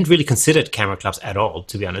I hadn't really considered camera clubs at all,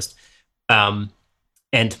 to be honest. And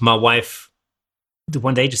my wife,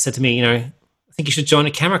 one day just said to me, I think you should join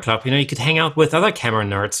a camera club. You could hang out with other camera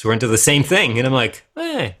nerds who are into the same thing. And I'm like,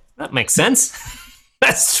 hey, that makes sense.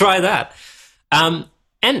 Let's try that. And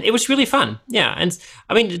it was really fun. Yeah. And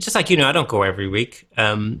I mean, just like, I don't go every week.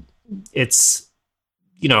 It's,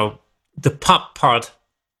 the pub part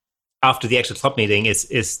after the actual club meeting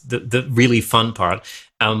is the really fun part.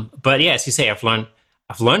 But yeah, as you say, I've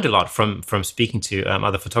learned a lot from speaking to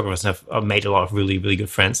other photographers, and I've made a lot of really, really good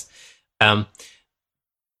friends.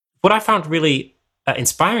 What I found really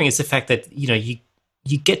inspiring is the fact that, you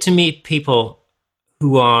get to meet people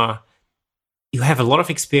who have a lot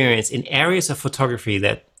of experience in areas of photography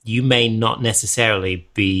that you may not necessarily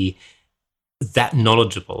be that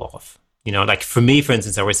knowledgeable of. Like for me, for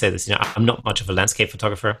instance, I always say this, I'm not much of a landscape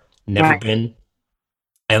photographer, never been.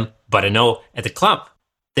 But I know at the club,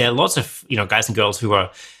 there are lots of, guys and girls who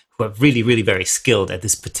are really, really very skilled at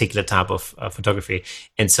this particular type of photography.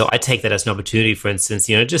 And so I take that as an opportunity, for instance,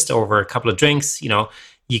 just over a couple of drinks,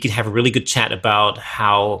 you can have a really good chat about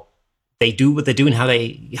how they do what they do and how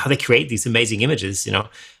they create these amazing images,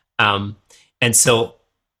 and so,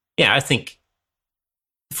 yeah, I think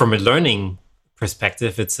from a learning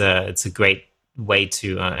perspective, it's a great way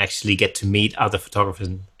to actually get to meet other photographers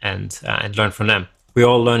and learn from them. We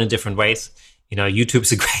all learn in different ways.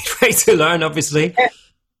 YouTube's a great way to learn, obviously. I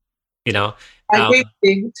agree with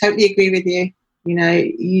you. Totally agree with you.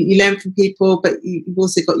 You learn from people, but you've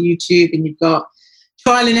also got YouTube and you've got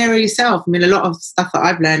trial and error yourself. I mean, a lot of stuff that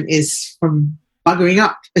I've learned is from buggering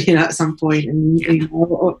up, at some point, and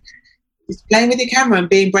or just playing with your camera and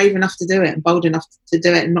being brave enough to do it and bold enough to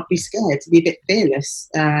do it and not be scared, to be a bit fearless.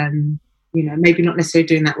 Maybe not necessarily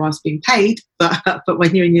doing that whilst being paid, but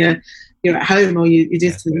when you're at home or you do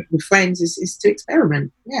something with friends, is to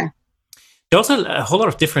experiment. Yeah. There's also a whole lot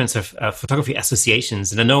of difference of photography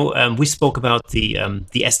associations, and I know we spoke about the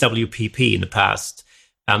SWPP in the past.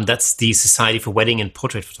 That's the Society for Wedding and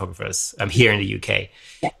Portrait Photographers here in the UK.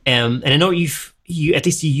 Yeah. And I know you at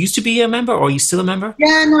least you used to be a member, or are you still a member?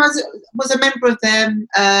 Yeah, no, I was a member of them.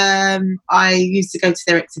 I used to go to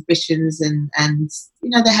their exhibitions, and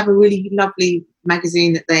they have a really lovely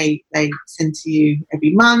magazine that they send to you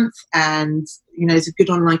every month, and it's a good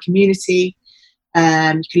online community.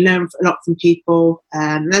 You can learn a lot from people.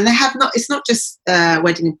 And they have it's not just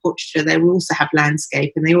wedding and portraiture. They will also have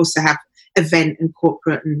landscape, and they also have event and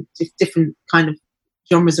corporate and different kind of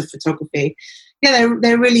genres of photography. Yeah,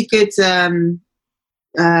 they're really good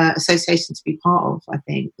association to be part of, I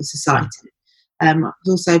think, the society. I was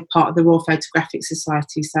also part of the Royal Photographic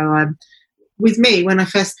Society. So with me, when I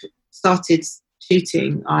first started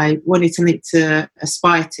shooting, I wanted something to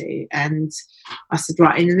aspire to, and I said,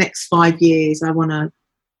 right, in the next 5 years I want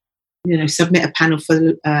to submit a panel for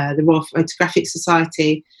the Royal Photographic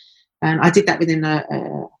Society. And I did that within I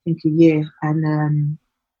think a year, and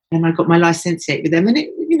I got my licentiate with them, and it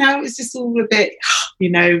was just all a bit,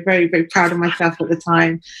 very, very proud of myself at the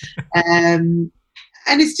time. And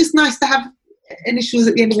it's just nice to have initials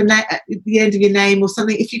at the end of your name or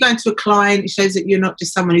something. If you go into a client, it shows that you're not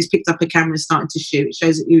just someone who's picked up a camera and starting to shoot. It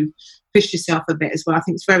shows that you've pushed yourself a bit as well. I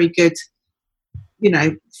think it's very good,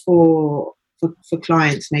 for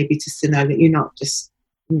clients maybe just to know that you're not just,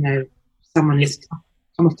 someone who's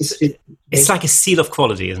come off the street. It's like a seal of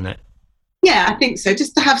quality, isn't it? Yeah, I think so.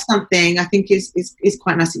 Just to have something, I think is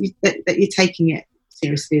quite nice that you're taking it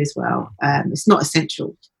seriously as well. It's not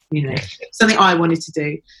essential, something I wanted to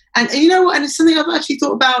do. And you know what? And it's something I've actually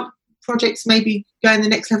thought about projects maybe going the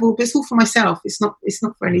next level, but it's all for myself. It's not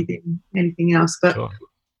for anything else. But sure.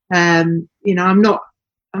 I'm not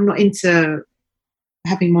into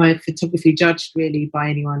having my photography judged really by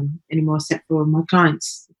anyone anymore, except for my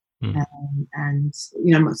clients. And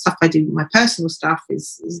stuff I do, my personal stuff,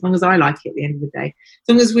 is as long as I like it at the end of the day. As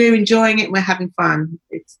long as we're enjoying it and we're having fun,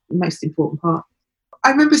 it's the most important part. I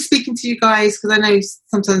remember speaking to you guys, because I know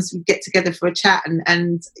sometimes we get together for a chat,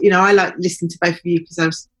 and I like listening to both of you because I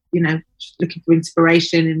was looking for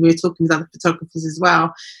inspiration, and we were talking with other photographers as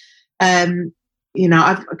well.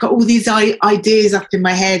 I've got all these ideas up in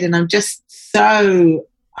my head, and I'm just so,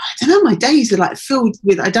 I don't know, my days are like filled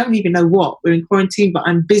with, I don't even know what. We're in quarantine, but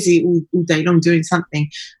I'm busy all day long doing something.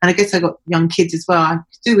 And I guess I got young kids as well. I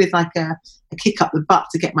could do with like a kick up the butt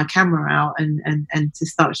to get my camera out and to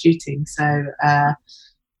start shooting. So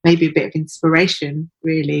maybe a bit of inspiration,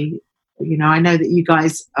 really. I know that you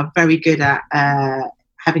guys are very good at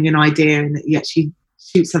having an idea, and that you actually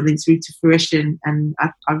shoot something through to fruition. And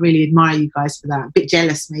I really admire you guys for that. A bit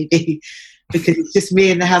jealous maybe, because it's just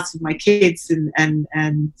me in the house with my kids, and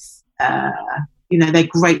they're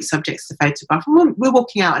great subjects to photograph. And we're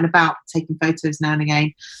walking out and about taking photos now and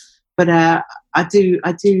again. But I do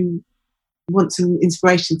want some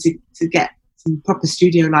inspiration to get some proper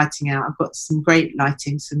studio lighting out. I've got some great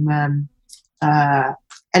lighting, some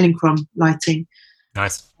Elinchrom lighting.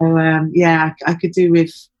 Nice. So I could do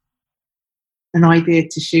with an idea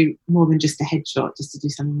to shoot more than just a headshot, just to do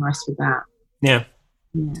something nice with that. Yeah.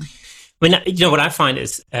 When what I find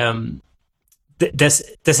is there's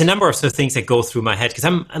a number of sort of things that go through my head, because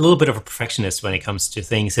I'm a little bit of a perfectionist when it comes to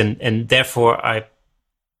things, and therefore I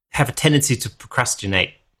have a tendency to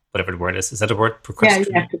procrastinate. Whatever the word is that a word?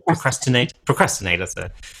 Procrastinate. Yeah, procrastinate. Procrastinate. That's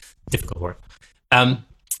a difficult word. But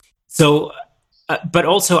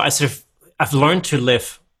also I've learned to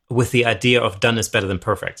live with the idea of done is better than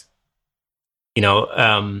perfect.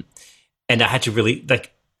 And I had to really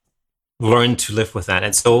learn to live with that.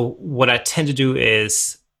 And so what I tend to do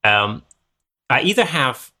is I either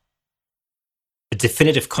have a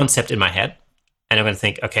definitive concept in my head, and I'm going to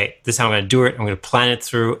think, okay, this is how I'm going to do it. I'm going to plan it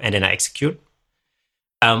through, and then I execute.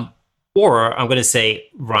 Or I'm going to say,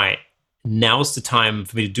 right, now's the time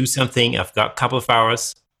for me to do something. I've got a couple of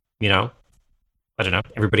hours, I don't know,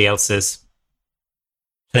 everybody else is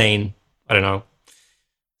playing, I don't know,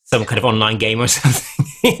 some kind of online game or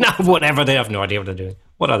something, whatever. They have no idea what they're doing.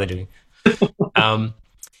 What are they doing? And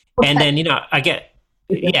then, I get,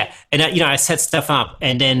 and I set stuff up,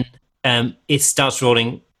 and then it starts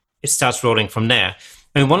rolling from there.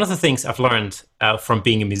 I mean, one of the things I've learned from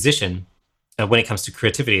being a musician when it comes to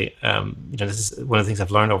creativity, this is one of the things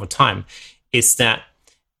I've learned over time, is that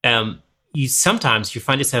you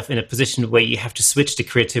find yourself in a position where you have to switch the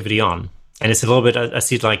creativity on. And it's a little bit, I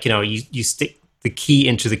see it like, you stick the key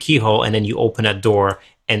into the keyhole, and then you open that door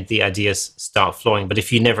and the ideas start flowing. But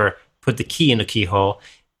if you never put the key in the keyhole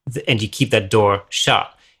and you keep that door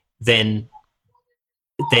shut, then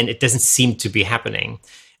it doesn't seem to be happening.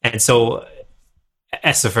 And so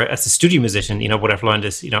as a studio musician, what I've learned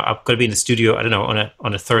is, I've got to be in the studio, I don't know,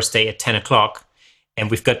 on a Thursday at 10 o'clock. and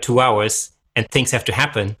we've got 2 hours, and things have to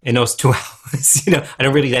happen in those 2 hours. I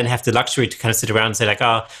don't really then have the luxury to kind of sit around and say like,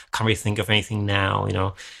 oh, I can't really think of anything now.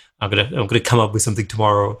 I'm gonna come up with something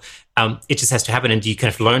tomorrow. It just has to happen, and you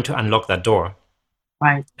kind of learn to unlock that door.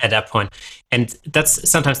 Right. At that point. And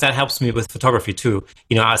sometimes that helps me with photography too.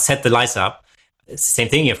 I set the lights up. It's the same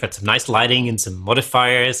thing. You've got some nice lighting and some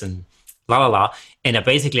modifiers and la la la. And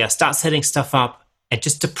I start setting stuff up, and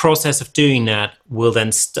just the process of doing that will then,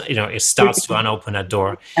 it starts to unopen that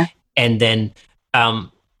door. Yeah. And then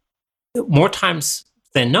more times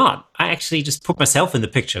than not, I actually just put myself in the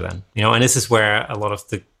picture then. And this is where a lot of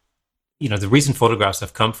the recent photographs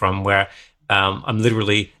have come from, where I'm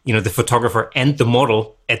literally, the photographer and the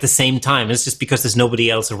model at the same time. It's just because there's nobody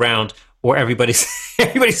else around, or everybody's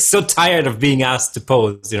so tired of being asked to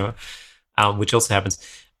pose, which also happens.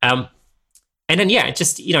 And then it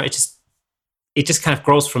just kind of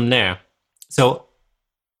grows from there. So,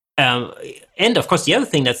 and of course, the other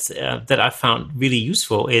thing that I found really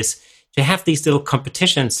useful is to have these little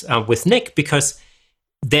competitions with Nick, because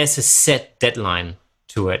there's a set deadline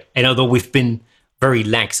to it. And although we've been very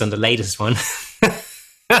lax on the latest one,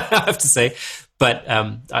 I have to say. But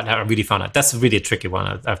I really found out that's really a tricky one.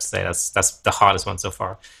 I have to say that's the hardest one so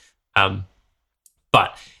far.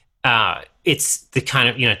 But it's the kind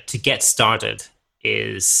of, to get started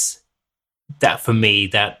is that, for me,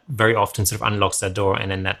 that very often sort of unlocks that door,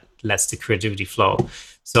 and then that lets the creativity flow.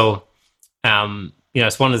 So,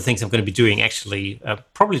 it's one of the things I'm going to be doing actually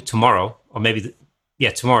probably tomorrow, or maybe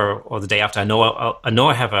tomorrow or the day after. I know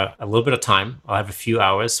I have a little bit of time. I'll have a few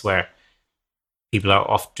hours where people are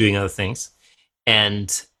off doing other things,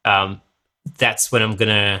 and that's when I'm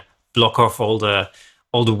gonna block off all the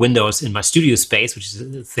windows in my studio space, which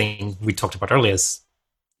is the thing we talked about earlier.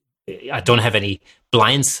 I don't have any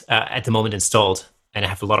blinds at the moment installed, and I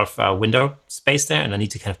have a lot of window space there, and I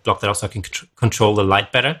need to kind of block that off so I can control the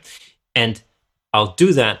light better. And I'll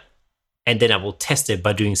do that, and then I will test it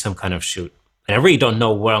by doing some kind of shoot. And I really don't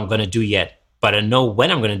know what I'm going to do yet, but I know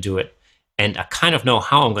when I'm going to do it, and I kind of know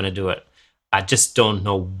how I'm going to do it. I just don't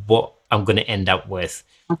know what I'm going to end up with.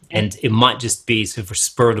 Okay. And it might just be sort of a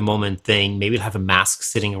spur of the moment thing. Maybe I'll have a mask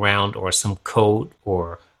sitting around, or some coat,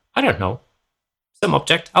 or I don't know, some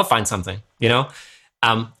object. I'll find something,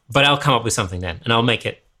 but I'll come up with something then, and I'll make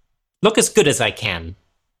it look as good as I can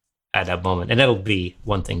at that moment. And that'll be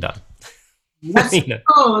one thing done. That's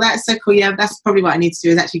cool. That's so cool. Yeah, that's probably what I need to do,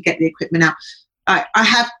 is actually get the equipment out.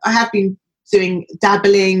 I have been doing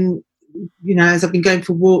dabbling, as I've been going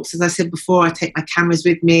for walks. As I said before, I take my cameras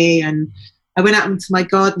with me, and I went out into my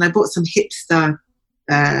garden. I bought some hipster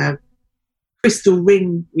crystal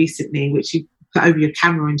ring recently, which you put over your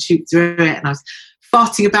camera and shoot through it. And I was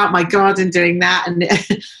farting about my garden doing that. And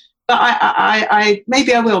but I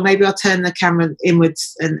maybe I will. Maybe I'll turn the camera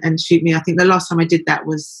inwards and shoot me. I think the last time I did that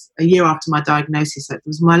was a year after my diagnosis. So it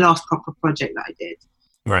was my last proper project that I did.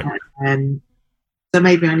 Right. So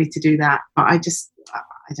maybe I need to do that. But I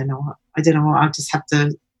don't know what. I'll just have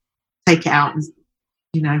to take it out and,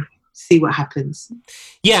 see what happens.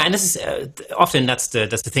 Yeah, and this is often that's the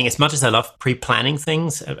thing. As much as I love pre-planning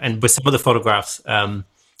things, and with some of the photographs that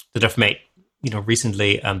I've made,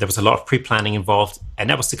 recently, there was a lot of pre-planning involved, and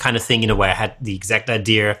that was the kind of thing, where I had the exact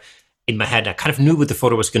idea in my head. I kind of knew what the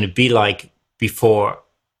photo was going to be like before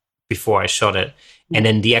I shot it, and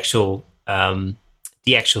then the actual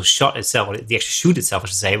shot itself, the actual shoot itself, I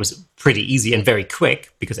should say, was pretty easy and very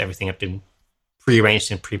quick because everything had been pre-arranged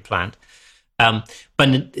and pre-planned.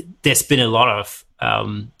 But there's been a lot of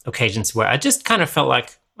occasions where I just kind of felt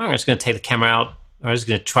like, I'm just going to take the camera out, or I'm just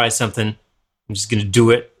going to try something. I'm just going to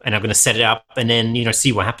do it, and I'm going to set it up, and then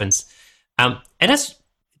see what happens. And that's,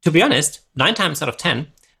 to be honest, 9 times out of 10,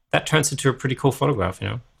 that turns into a pretty cool photograph.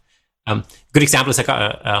 Good example is I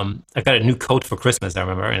got a new coat for Christmas, I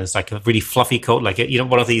remember, and it's like a really fluffy coat, like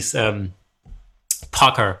one of these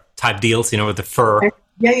Parker type deals, with the fur hood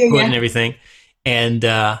and everything, and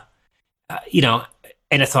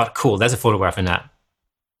and I thought, cool, there's a photograph in that,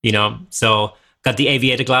 So got the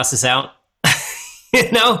aviator glasses out,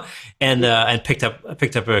 and picked up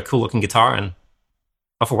a cool looking guitar, and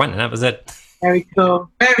off I went, and that was it. Very cool,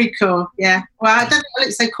 very cool. Yeah. Well, I don't think I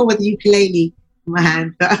look so cool with the ukulele in my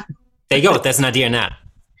hand, but. There you go. There's an idea in that.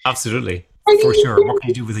 Absolutely. For sure. What can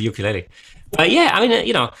you do with a ukulele? But yeah, I mean,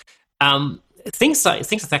 things like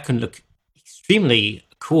that can look extremely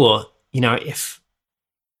cool, if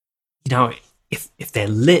they're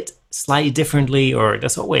lit slightly differently, or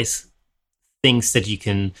there's always things that you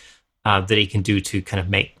can do to kind of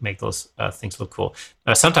make those things look cool.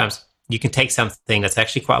 Sometimes you can take something that's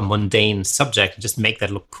actually quite a mundane subject and just make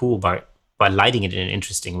that look cool by lighting it in an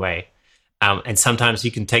interesting way. And sometimes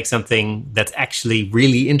you can take something that's actually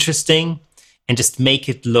really interesting and just make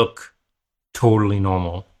it look totally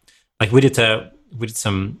normal. Like we did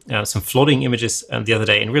some floating images the other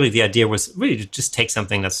day, and really the idea was really to just take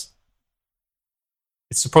something it's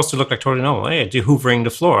supposed to look like totally normal. Hey, you're hoovering the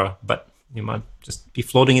floor, but you might just be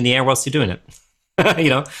floating in the air whilst you're doing it.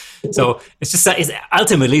 So it's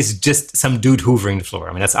ultimately just some dude hoovering the floor.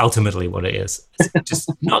 I mean, that's ultimately what it is. It's just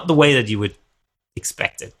not the way that you would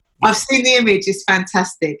expect it. I've seen the image; it's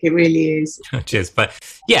fantastic. It really is. Cheers. But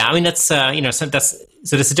yeah, I mean, that's so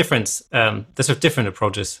there's a difference. There's sort of different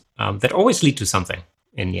approaches that always lead to something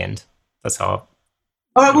in the end. That's how.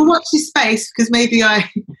 All right, well, watch your space, because maybe I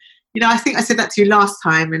think I said that to you last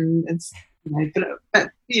time, and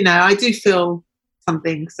but I do feel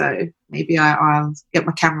something, so maybe I'll get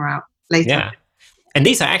my camera out later. Yeah. And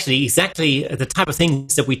these are actually exactly the type of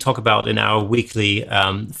things that we talk about in our weekly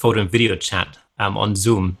photo and video chat on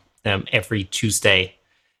Zoom every Tuesday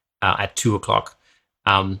at 2:00.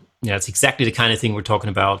 It's exactly the kind of thing we're talking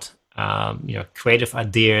about. Creative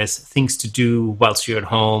ideas, things to do whilst you're at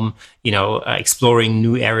home. Exploring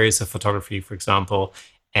new areas of photography, for example,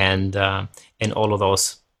 and all of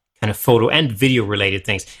those kind of photo and video related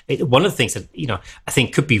things. One of the things that I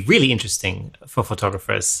think could be really interesting for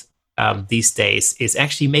photographers these days is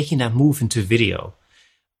actually making that move into video,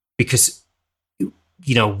 because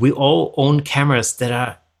we all own cameras that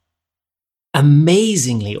are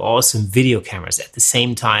amazingly awesome video cameras at the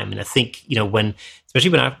same time. And I think especially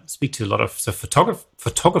when I speak to a lot of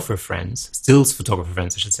photographer friends, stills photographer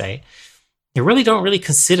friends, I should say, they really don't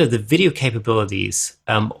consider the video capabilities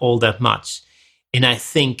all that much. And I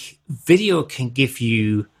think video can give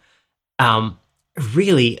you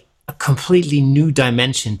really a completely new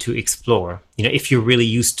dimension to explore. If you're really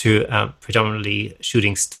used to predominantly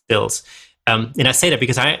shooting stills. And I say that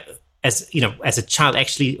because as a child,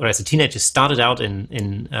 actually, or as a teenager, started out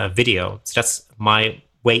in video. So that's my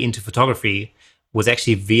way into photography, was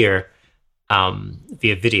actually via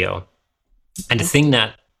video. And the thing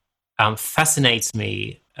that fascinates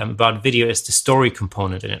me about video is the story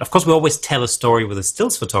component in it. Of course, we always tell a story with a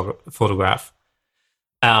stills photograph.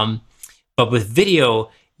 But with video,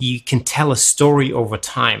 you can tell a story over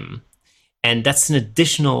time. And that's an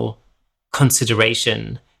additional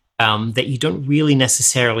consideration that you don't really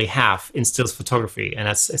necessarily have in stills photography. And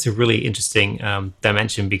it's a really interesting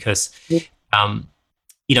dimension, because,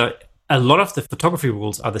 a lot of the photography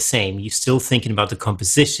rules are the same. You're still thinking about the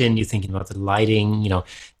composition, you're thinking about the lighting,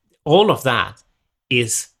 all of that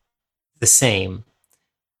is the same.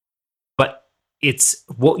 But it's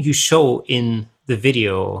what you show in the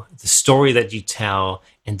video, the story that you tell,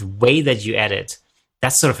 and the way that you edit.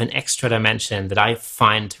 That's sort of an extra dimension that I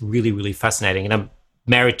find really, really fascinating. And I'm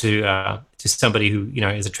married to somebody who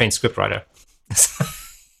is a trained scriptwriter,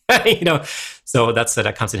 so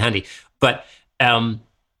that comes in handy. But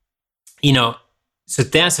so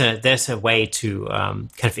there's a way to kind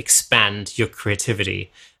of expand your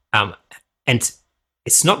creativity, and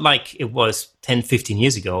it's not like it was 10, 15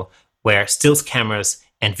 years ago, where stills cameras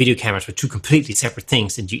and video cameras were two completely separate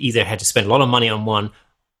things, and you either had to spend a lot of money on one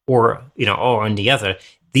or on the other.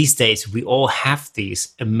 These days, we all have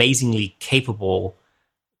these amazingly capable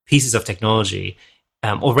pieces of technology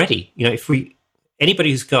already.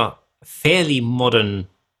 Anybody who's got a fairly modern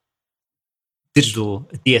digital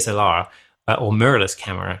DSLR or mirrorless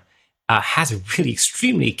camera has a really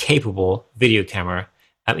extremely capable video camera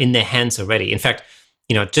in their hands already. In fact,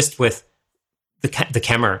 just with the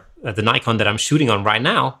camera, the Nikon that I'm shooting on right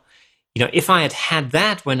now, if I had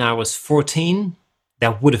that when I was 14,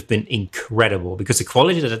 that would have been incredible, because the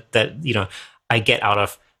quality that I get out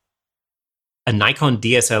of a Nikon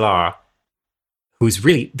DSLR,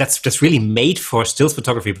 that's really made for stills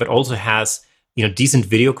photography, but also has decent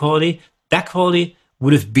video quality. That quality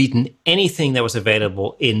would have beaten anything that was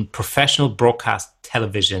available in professional broadcast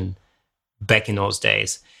television back in those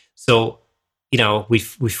days. So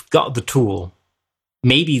we've got the tool.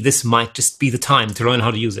 Maybe this might just be the time to learn how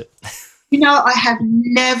to use it. I have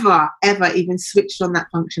never ever even switched on that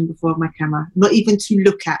function before on my camera, not even to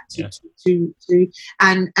look at.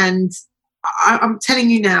 And I'm telling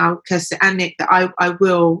you now, Kirsten and Nick, that I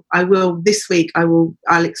will this week. I'll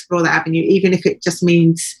explore that avenue, even if it just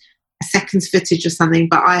means a second's footage or something.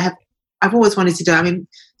 But I've always wanted to do it. I mean,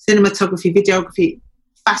 cinematography, videography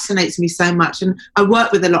fascinates me so much, and I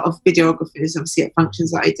work with a lot of videographers, obviously, at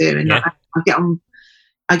functions that I do, and I get on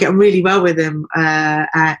really well with them,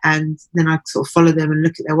 and then I sort of follow them and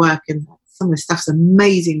look at their work, and some of the stuff's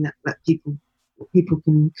amazing that people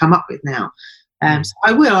can come up with now. So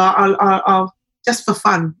I will. I'll just for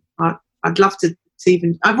fun. I'd love to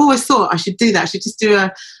even. I've always thought I should do that. I should just do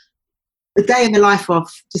a day in the life of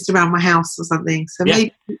just around my house or something. So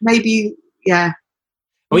maybe, yeah.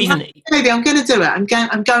 Or even maybe I'm going to do it. I'm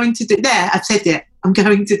going to do it. There, I've said it. I'm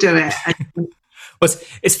going to do it.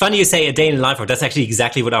 It's funny you say a day in the life of. That's actually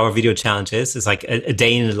exactly what our video challenge is. It's like a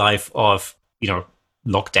day in the life of,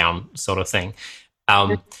 lockdown sort of thing.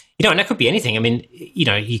 And that could be anything. I mean,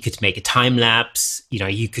 you could make a time lapse.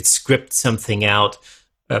 You could script something out.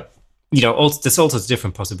 There's all sorts of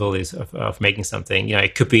different possibilities of making something.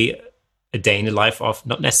 It could be a day in the life of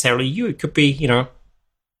not necessarily you. It could be, your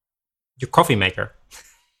coffee maker.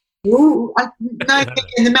 Ooh, the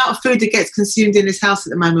amount of food that gets consumed in this house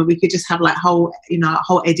at the moment, we could just have like a whole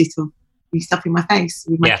edit of me stuffing my face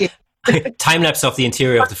with my kid. Time lapse of the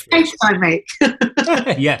interior of the fridge. I make.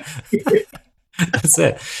 Yeah, that's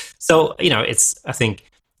it. So I think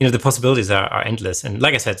the possibilities are endless, and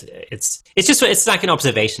like I said, it's like an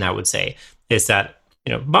observation. I would say is that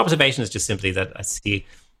my observation is just simply that I see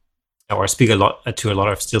or speak to a lot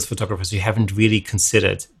of stills photographers who haven't really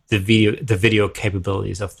considered the video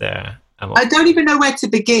capabilities of their. I don't even know where to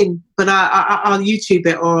begin, but I'll YouTube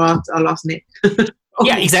it or I'll ask Nick.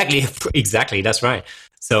 Yeah, exactly. That's right.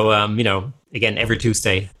 So again, every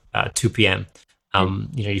Tuesday, 2 p.m.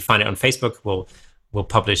 You find it on Facebook. We'll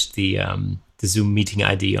publish the Zoom meeting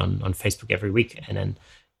ID on Facebook every week, and then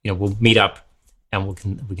we'll meet up and we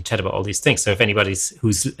can chat about all these things. So if anybody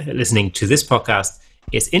who's listening to this podcast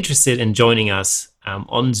is interested in joining us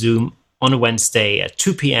on Zoom on a Wednesday at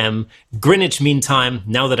 2 p.m. Greenwich Mean Time,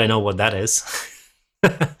 now that I know what that is,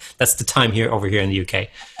 that's the time over here in the UK,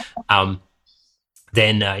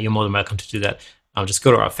 then you're more than welcome to do that. Just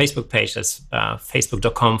go to our Facebook page. That's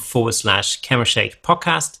facebook.com/Camera Shake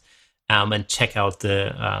Podcast, and check out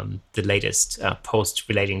the latest post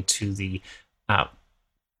relating to the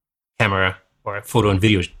camera or photo and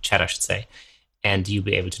video chat, I should say, and you'll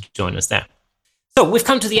be able to join us there. So we've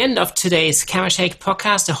come to the end of today's Camera Shake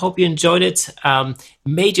podcast. I hope you enjoyed it.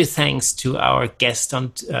 Major thanks to our guest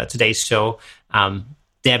on today's show,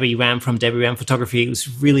 Debbie Ram from Debbie Ram Photography. It was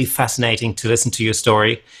really fascinating to listen to your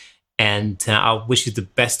story, and I wish you the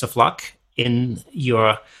best of luck in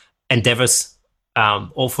your endeavors,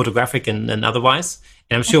 all photographic and otherwise.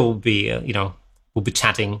 And I'm sure we'll be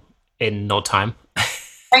chatting in no time.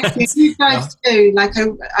 Thank you. You guys too. Like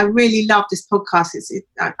I really love this podcast.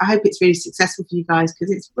 I hope it's really successful for you guys because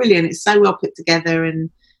it's brilliant. It's so well put together, and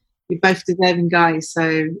you're both deserving guys.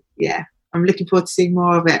 So yeah, I'm looking forward to seeing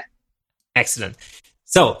more of it. Excellent.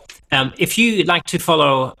 So if you'd like to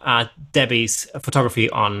follow Debbie's photography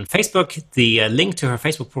on Facebook, the link to her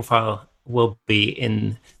Facebook profile will be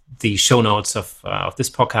in the show notes of this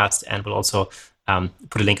podcast, and we'll also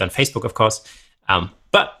put a link on Facebook, of course.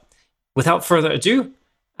 But without further ado,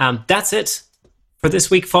 that's it for this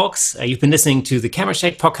week, folks. You've been listening to the Camera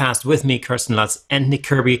Shake podcast with me, Kirsten Lutz, and Nick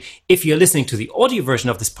Kirby. If you're listening to the audio version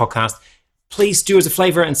of this podcast, please do us a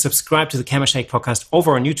favor and subscribe to the Camera Shake podcast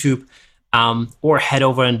over on YouTube, or head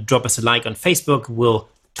over and drop us a like on Facebook. We'll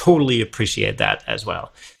totally appreciate that as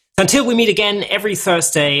well. So until we meet again every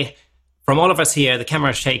Thursday, from all of us here, the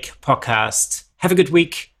Camera Shake podcast, have a good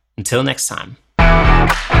week. Until next time.